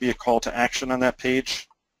there needs to be a call to action on that page,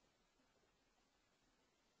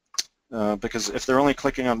 because if they're only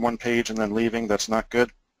clicking on one page and then leaving, that's not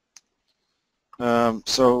good.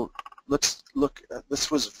 So let's look at,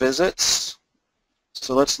 this was visits.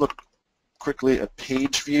 So let's look quickly at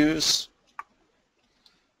page views.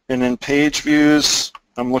 And in page views,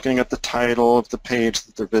 I'm looking at the title of the page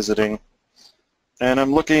that they're visiting. And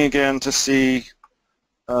I'm looking again to see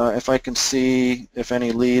if I can see if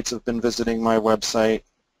any leads have been visiting my website.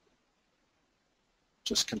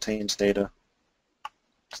 just contains data.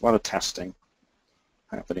 There's a lot of testing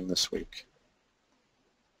happening this week.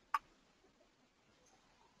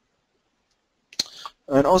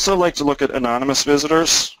 I'd also like to look at anonymous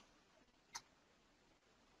visitors.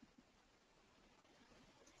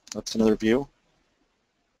 That's another view.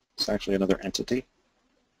 It's actually another entity.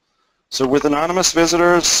 So with anonymous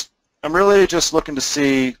visitors, I'm really just looking to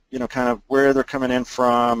see, kind of where they're coming in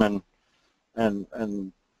from and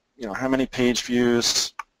how many page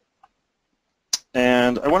views.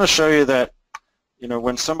 And I want to show you that,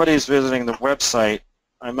 when somebody's visiting the website,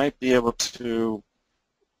 I might be able to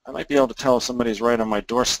tell if somebody's right on my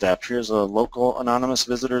doorstep. Here's a local anonymous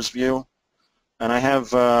visitors view, and I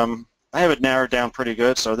have it narrowed down pretty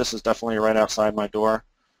good, so this is definitely right outside my door.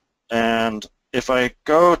 And if I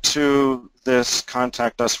go to this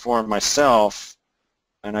contact us form myself,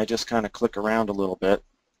 and I just kind of click around a little bit,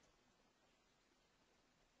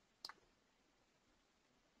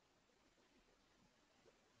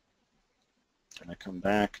 and I come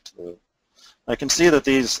back to I can see that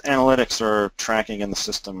these analytics are tracking in the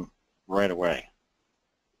system right away.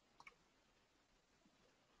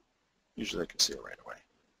 Usually I can see it right away.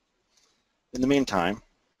 In the meantime,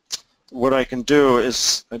 what I can do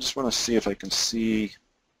is I just want to see if I can see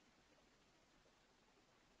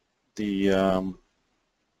the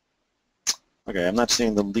okay, I'm not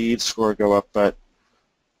seeing the lead score go up, but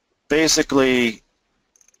basically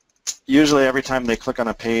usually every time they click on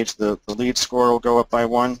a page, the lead score will go up by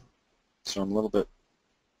 1. So I'm a little bit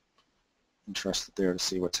interested there to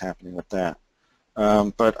see what's happening with that.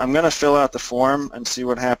 But I'm going to fill out the form and see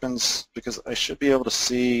what happens, because I should be able to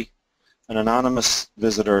see an anonymous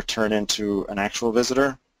visitor turn into an actual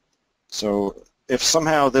visitor. So if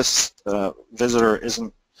somehow this visitor is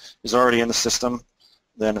already in the system,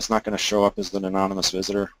 then it's not going to show up as an anonymous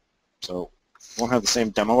visitor. So it won't have the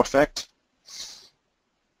same demo effect.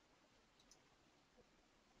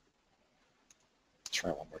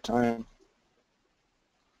 Try one more time.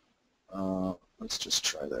 Let's just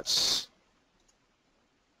try this.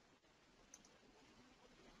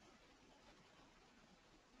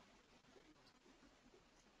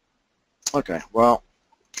 Okay, well,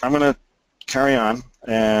 I'm going to carry on,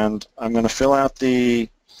 and I'm going to fill out the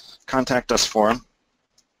contact us form.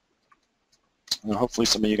 And hopefully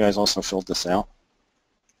some of you guys also filled this out.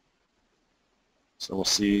 So we'll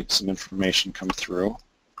see some information come through.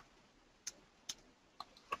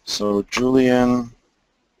 So Julian,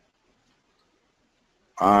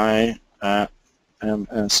 I at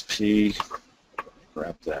MSP,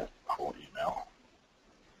 grab that whole email.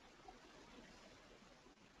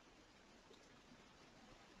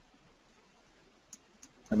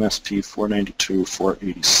 MSP 492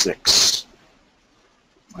 486.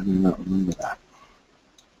 I do not remember that.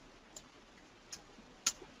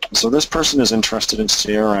 So this person is interested in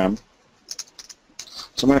CRM.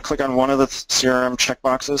 So I'm going to click on one of the CRM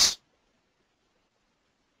checkboxes.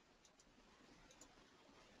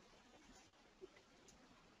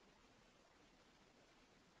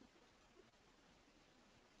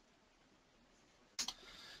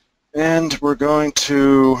 And we're going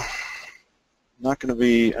to, not going to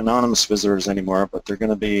be anonymous visitors anymore, but they're going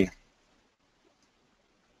to be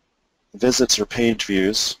visits or page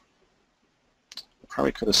views. I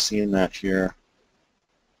probably could have seen that here.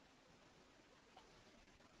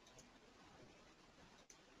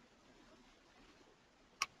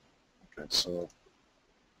 Okay, so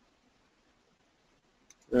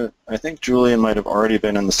I think Julian might have already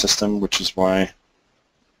been in the system, which is why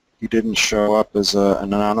he didn't show up as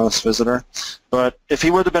an anonymous visitor. But if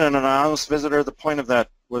he would have been an anonymous visitor, the point of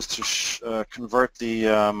that was to convert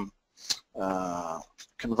the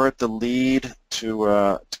lead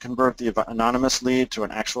to convert the anonymous lead to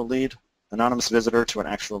an actual lead, anonymous visitor to an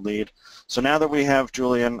actual lead. So now that we have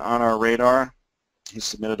Julian on our radar, he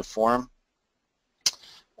submitted a form.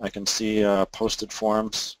 I can see posted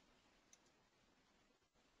forms.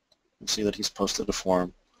 You can see that he's posted a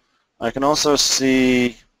form. I can also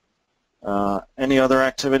see any other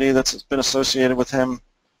activity that's been associated with him.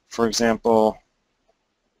 For example,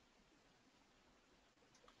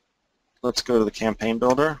 let's go to the campaign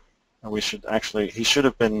builder. And we should actually, he should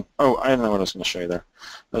have been, oh, I know what I was going to show you there.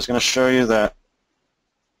 I was going to show you that,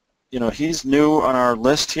 he's new on our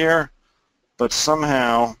list here, but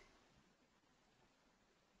somehow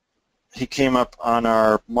he came up on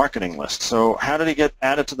our marketing list. So how did he get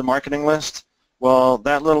added to the marketing list? Well,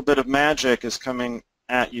 that little bit of magic is coming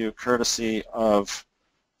at you courtesy of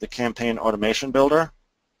the campaign automation builder.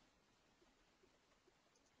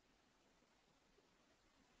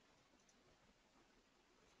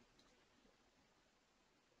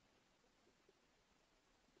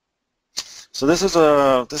 So this is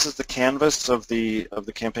the canvas of the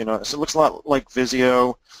campaign. So it looks a lot like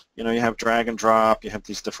Visio. You know, you have drag and drop. You have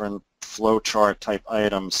these different flow chart type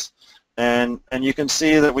items, and you can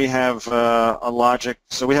see that we have a logic.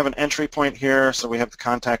 So we have an entry point here. So we have the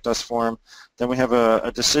contact us form. Then we have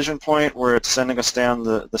a decision point where it's sending us down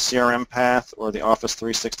the CRM path or the Office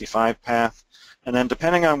 365 path, and then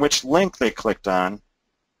depending on which link they clicked on,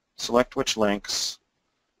 select which links.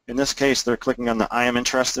 In this case, they're clicking on the I am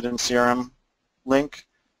interested in CRM link.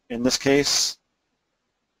 In this case,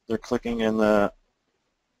 they're clicking in the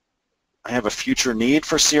I have a future need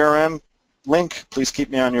for CRM link. Please keep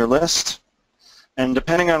me on your list. And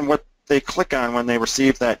depending on what they click on when they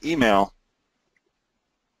receive that email,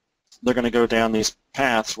 they're going to go down these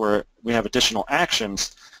paths where we have additional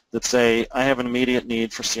actions that say I have an immediate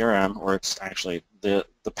need for CRM, or it's actually the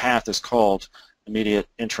path is called immediate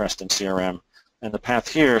interest in CRM. And the path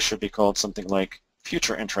here should be called something like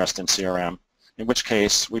future interest in CRM, in which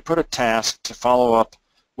case we put a task to follow up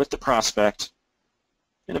with the prospect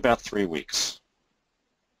in about 3 weeks.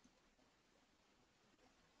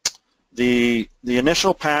 The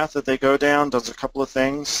initial path that they go down does a couple of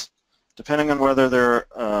things. Depending on whether they're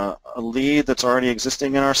a lead that's already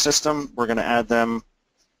existing in our system, we're going to add them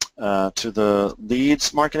to the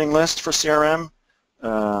leads marketing list for CRM.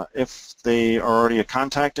 If they are already a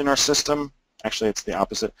contact in our system, actually it's the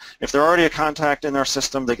opposite. If they're already a contact in our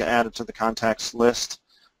system, they get added to the contacts list.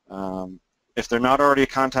 If they're not already a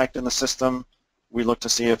contact in the system, we look to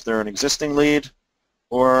see if they're an existing lead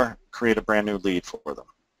or create a brand new lead for them.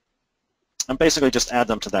 And basically just add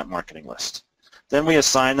them to that marketing list. Then we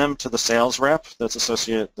assign them to the sales rep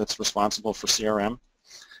that's responsible for CRM.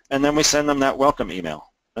 And then we send them that welcome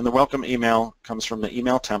email. And the welcome email comes from the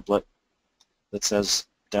email template that says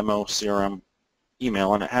demo CRM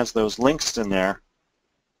email, and it has those links in there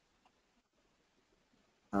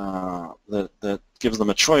that gives them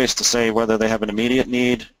a choice to say whether they have an immediate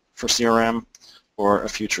need for CRM or a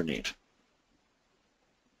future need.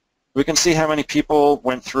 We can see how many people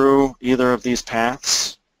went through either of these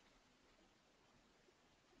paths.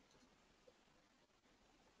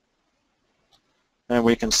 And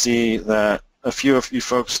we can see that a few of you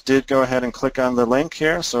folks did go ahead and click on the link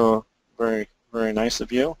here, so very, very nice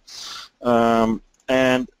of you.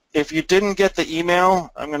 And if you didn't get the email,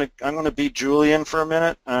 I'm gonna beat Julian for a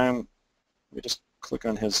minute. Let me just click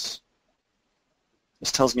on his.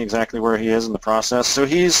 This tells me exactly where he is in the process. So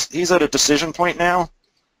he's at a decision point now.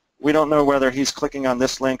 We don't know whether he's clicking on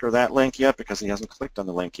this link or that link yet because he hasn't clicked on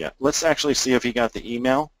the link yet. Let's actually see if he got the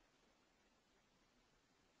email.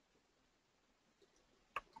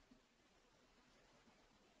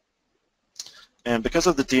 And because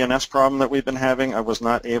of the DNS problem that we've been having, I was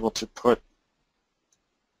not able to put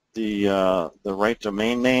the right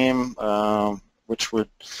domain name, which would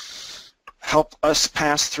help us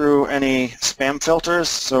pass through any spam filters.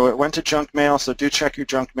 So it went to junk mail, so do check your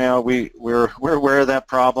junk mail. We're aware of that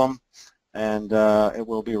problem, and it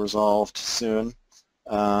will be resolved soon.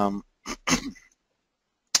 So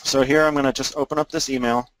here I'm going to just open up this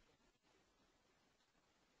email.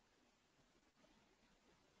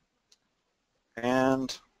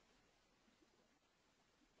 And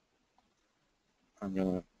I'm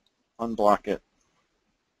going to unblock it.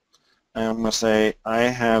 And I'm going to say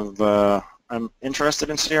I'm interested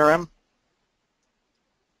in CRM.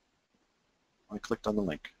 I clicked on the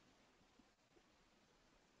link.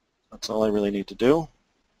 That's all I really need to do.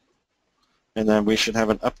 And then we should have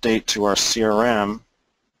an update to our CRM.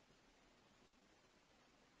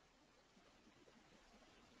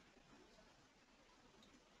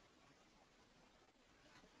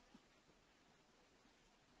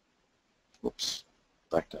 Whoops,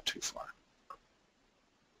 backed out too far.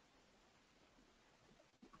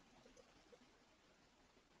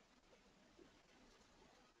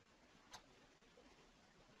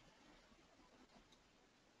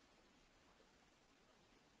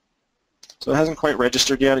 So it hasn't quite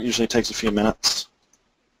registered yet. It usually takes a few minutes.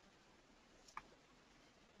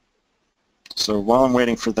 So while I'm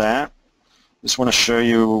waiting for that, I just want to show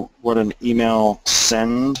you what an email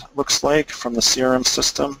send looks like from the CRM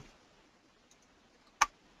system.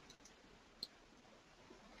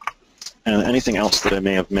 And anything else that I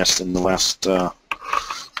may have missed in the last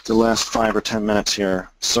 5 or 10 minutes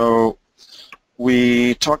here. So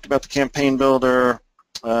we talked about the campaign builder.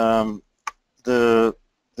 The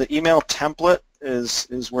email template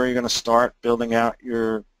is where you're going to start building out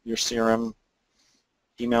your CRM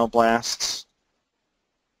email blasts.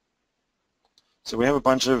 So we have a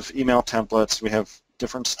bunch of email templates. We have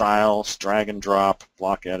different styles, drag and drop,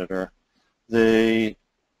 block editor. The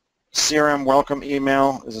CRM welcome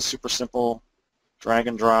email is a super simple drag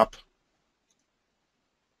and drop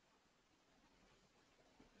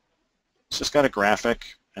just got a graphic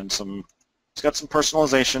and it's got some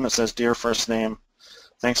personalization. It says, "Dear first name,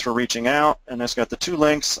 thanks for reaching out," and it's got the two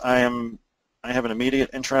links. I have an immediate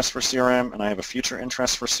interest for CRM, and I have a future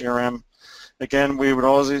interest for CRM. Again, we would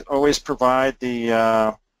always provide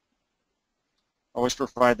the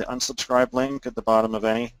unsubscribe link at the bottom of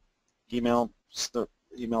any email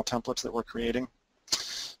templates that we're creating.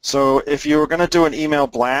 So if you were going to do an email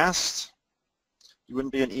blast, you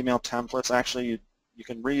wouldn't be in email templates. Actually, you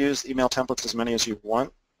can reuse email templates as many as you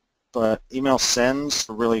want, but email sends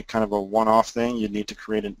are really kind of a one-off thing. You need to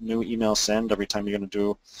create a new email send every time you're going to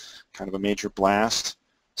do kind of a major blast.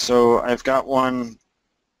 So I've got one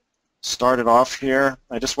started off here.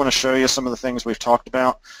 I just want to show you some of the things we've talked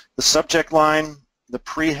about. The subject line, the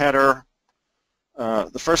pre-header.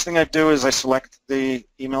 The first thing I do is I select the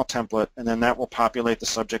email template, and then that will populate the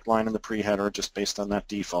subject line and the pre-header just based on that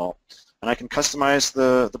default. And I can customize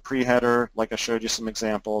the pre-header, like I showed you some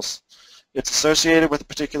examples. It's associated with a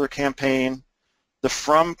particular campaign. The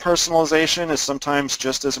from personalization is sometimes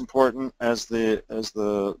just as important as the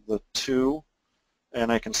to,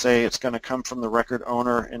 and I can say it's going to come from the record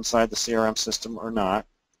owner inside the CRM system or not.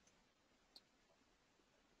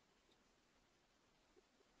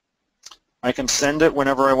 I can send it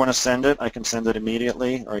whenever I want to send it. I can send it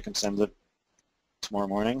immediately, or I can send it tomorrow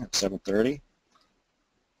morning at 7:30.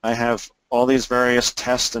 I have all these various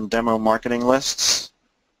test and demo marketing lists.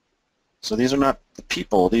 So these are not the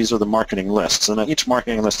people, these are the marketing lists. And each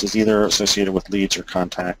marketing list is either associated with leads or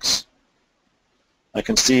contacts. I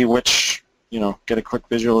can see which, get a quick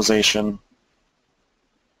visualization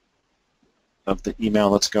of the email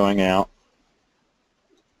that's going out.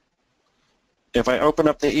 If I open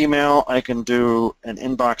up the email, I can do an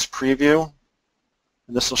inbox preview.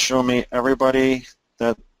 And this will show me everybody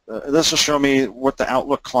that, this will show me what the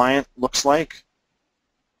Outlook client looks like.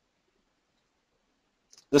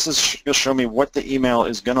 This will show me what the email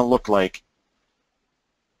is going to look like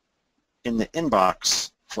in the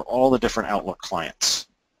inbox for all the different Outlook clients.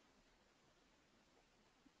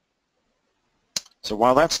 So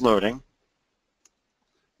while that's loading, I'm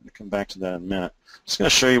going to come back to that in a minute. I'm just going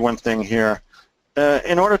to show you one thing here.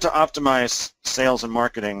 In order to optimize sales and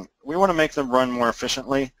marketing, we want to make them run more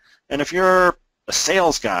efficiently. And if you're a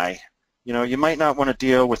sales guy, you might not want to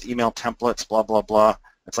deal with email templates, blah, blah, blah.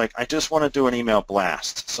 It's like, I just want to do an email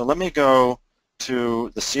blast. So let me go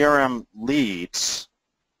to the CRM leads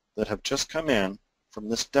that have just come in from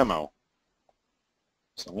this demo.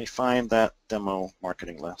 So let me find that demo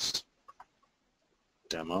marketing list.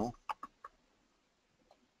 Demo.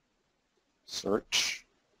 Search.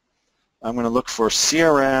 I'm going to look for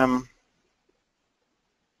CRM.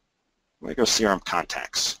 Let me go CRM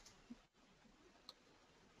contacts.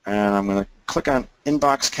 And I'm going to click on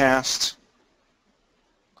Inbox Cast.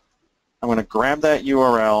 I'm going to grab that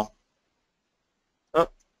URL,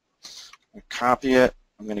 copy it.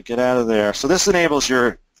 I'm going to get out of there. So this enables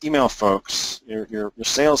your email folks, your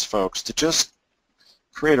sales folks, to just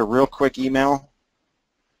create a real quick email,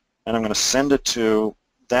 and I'm going to send it to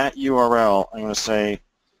that URL. I'm going to say,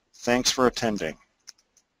 "Thanks for attending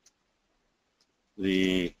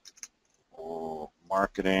the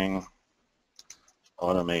marketing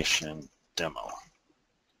automation demo."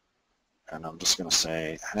 And I'm just going to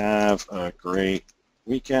say, "Have a great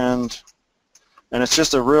weekend." And it's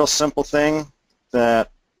just a real simple thing that,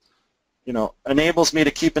 enables me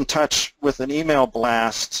to keep in touch with an email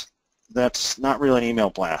blast that's not really an email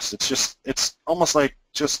blast. It's almost like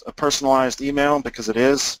just a personalized email, because it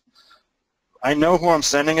is. I know who I'm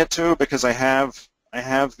sending it to because I have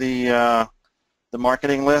the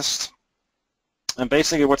marketing list. And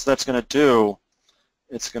basically what that's going to do,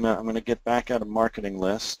 I'm going to get back out of marketing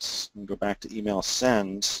lists and go back to email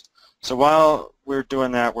sends. So while we're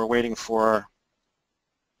doing that, we're waiting for,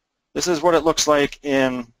 this is what it looks like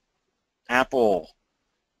in Apple,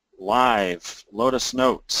 Live, Lotus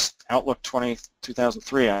Notes, Outlook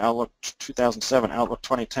 2003, Outlook 2007, Outlook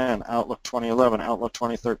 2010, Outlook 2011, Outlook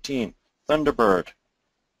 2013, Thunderbird,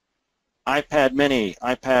 iPad mini,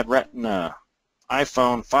 iPad Retina,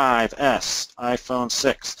 iPhone 5S, iPhone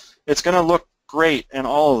 6. It's going to look great in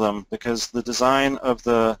all of them because the design of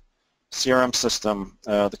the CRM system,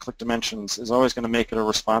 the click dimensions, is always going to make it a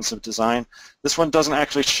responsive design. This one doesn't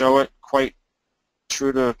actually show it quite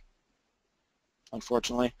true to,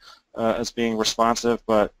 unfortunately, as being responsive,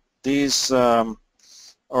 but these are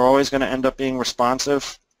always going to end up being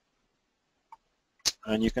responsive.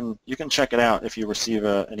 And you can check it out if you receive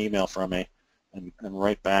an email from me and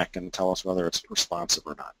write back and tell us whether it's responsive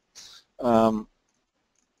or not.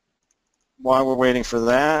 While we're waiting for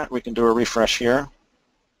that, we can do a refresh here.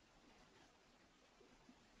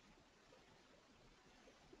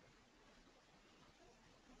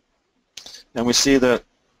 And we see that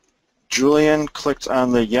Julian clicked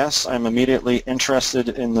on the yes, I'm immediately interested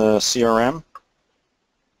in the CRM.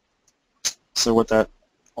 So what that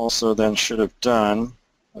also then should have done,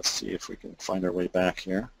 let's see if we can find our way back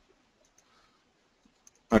here.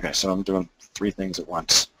 Okay, so I'm doing 3 things at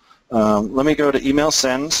once. Let me go to email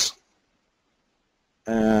sends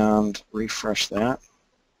and refresh that.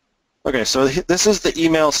 Okay, so this is the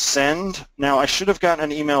email send. Now I should have gotten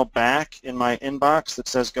an email back in my inbox that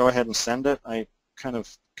says go ahead and send it. I kind of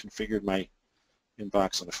configured my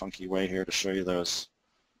inbox in a funky way here to show you those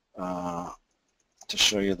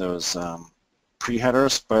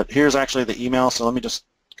pre-headers. But here's actually the email, so let me just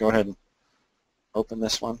go ahead and open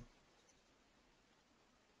this one.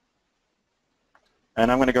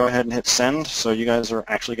 And I'm going to go ahead and hit send, so you guys are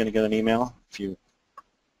actually going to get an email if you.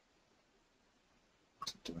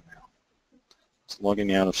 What's it doing now? It's logging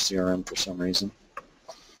me out of CRM for some reason.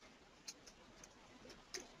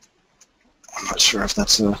 I'm not sure if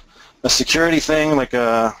that's a security thing, like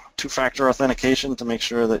a 2-factor authentication to make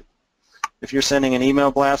sure that if you're sending an email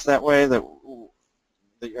blast that way, that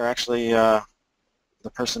you're actually the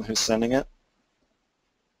person who's sending it.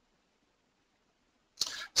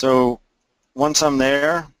 So once I'm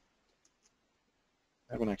there,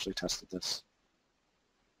 I haven't actually tested this.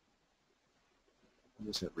 I'll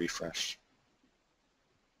just hit refresh.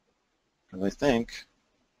 Because I think,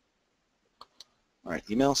 all right,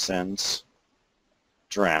 email sends,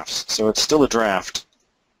 drafts. So it's still a draft.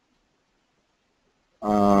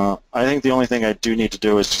 I think the only thing I do need to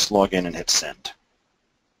do is just log in and hit send.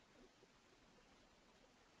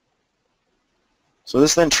 So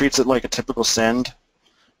this then treats it like a typical send.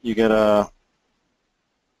 You get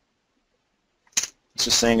it's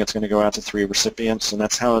just saying it's going to go out to 3 recipients, and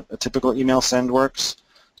that's how a typical email send works.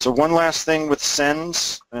 So one last thing with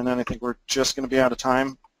sends, and then I think we're just going to be out of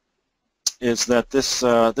time, is that this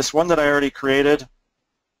one that I already created,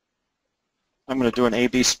 I'm going to do an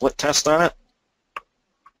A/B split test on it.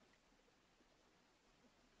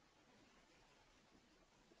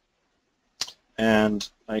 And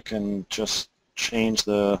I can just change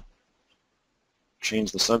the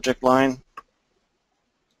subject line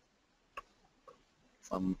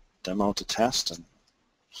from demo to test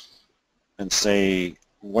and say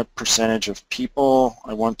what percentage of people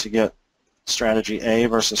I want to get strategy A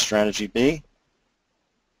versus strategy B.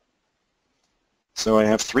 So I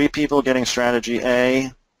have 3 people getting strategy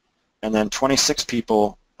A, and then 26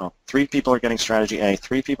 people, well, 3 people are getting strategy A,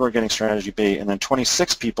 3 people are getting strategy B, and then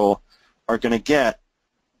 26 people are going to get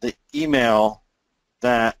the email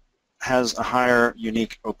that has a higher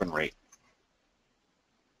unique open rate.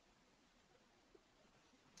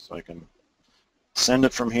 So I can send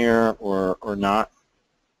it from here or not.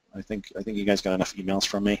 I think you guys got enough emails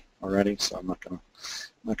from me already, so I'm not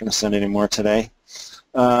gonna send any more today.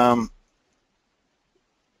 Let's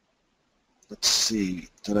see.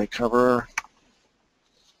 Did I cover?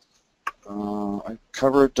 I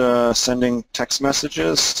covered sending text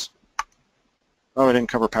messages. Oh, I didn't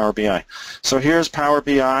cover Power BI. So here's Power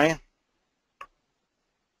BI.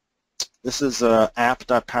 This is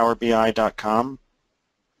app.powerbi.com,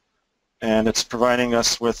 and it's providing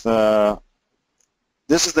us with,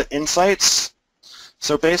 this is the insights.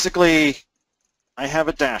 So basically, I have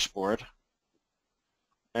a dashboard,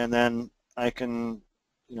 and then I can,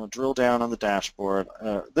 drill down on the dashboard.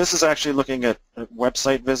 This is actually looking at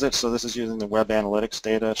website visits, so this is using the web analytics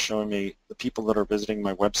data, showing me the people that are visiting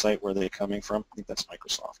my website, where they're coming from. I think that's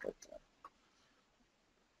Microsoft right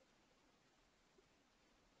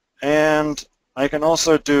there. And I can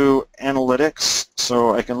also do analytics,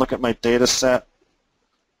 so I can look at my data set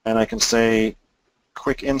and I can say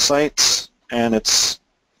quick insights, and it's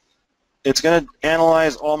going to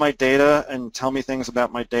analyze all my data and tell me things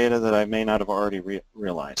about my data that I may not have already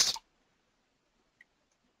realized.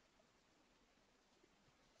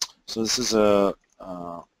 So this is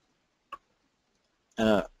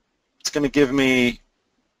it's going to give me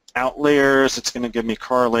outliers, it's going to give me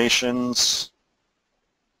correlations.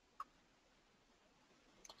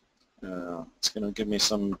 It's going to give me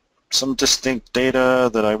some distinct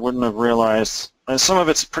data that I wouldn't have realized. And some of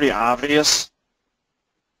it's pretty obvious,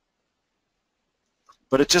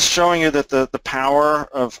 but it's just showing you that the power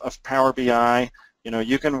of Power BI.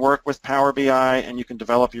 You can work with Power BI and you can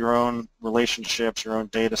develop your own relationships, your own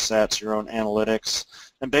data sets, your own analytics,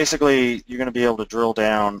 and basically you're going to be able to drill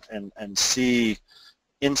down and see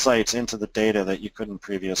insights into the data that you couldn't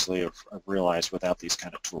previously have realized without these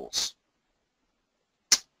kind of tools.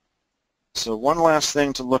 So one last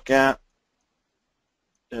thing to look at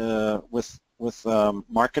with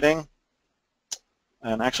marketing,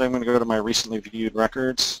 and actually I'm going to go to my recently viewed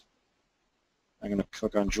records. I'm going to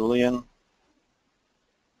click on Julian,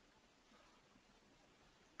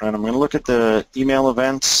 And I'm going to look at the email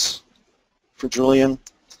events for Julian,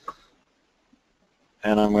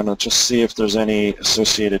 and I'm going to just see if there's any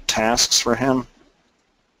associated tasks for him.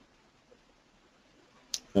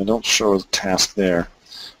 I don't show a task there,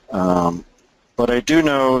 but I do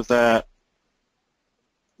know that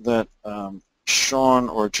Sean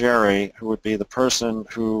or Jerry, who would be the person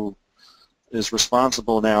who is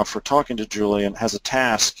responsible now for talking to Julian, has a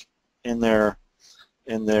task in their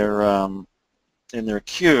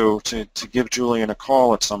queue to give Julian a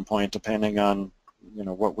call at some point, depending on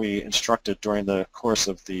what we instructed during the course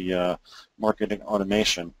of the marketing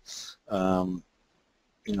automation.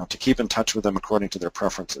 To keep in touch with them according to their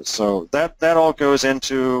preferences. So that all goes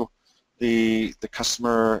into the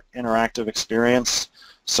customer interactive experience.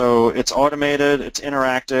 So it's automated, it's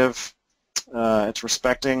interactive, it's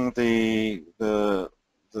respecting the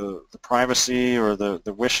privacy or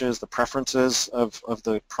the wishes, the preferences of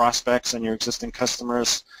the prospects and your existing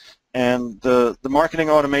customers. And the marketing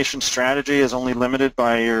automation strategy is only limited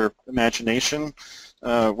by your imagination,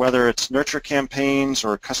 whether it's nurture campaigns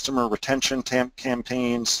or customer retention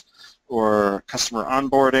campaigns or customer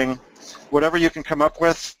onboarding. Whatever you can come up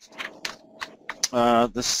with,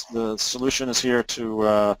 the solution is here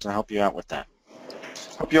to help you out with that.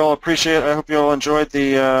 Hope you all appreciate it. I hope you all enjoyed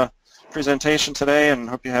the presentation today, and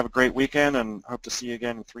hope you have a great weekend, and hope to see you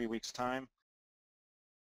again in 3 weeks' time.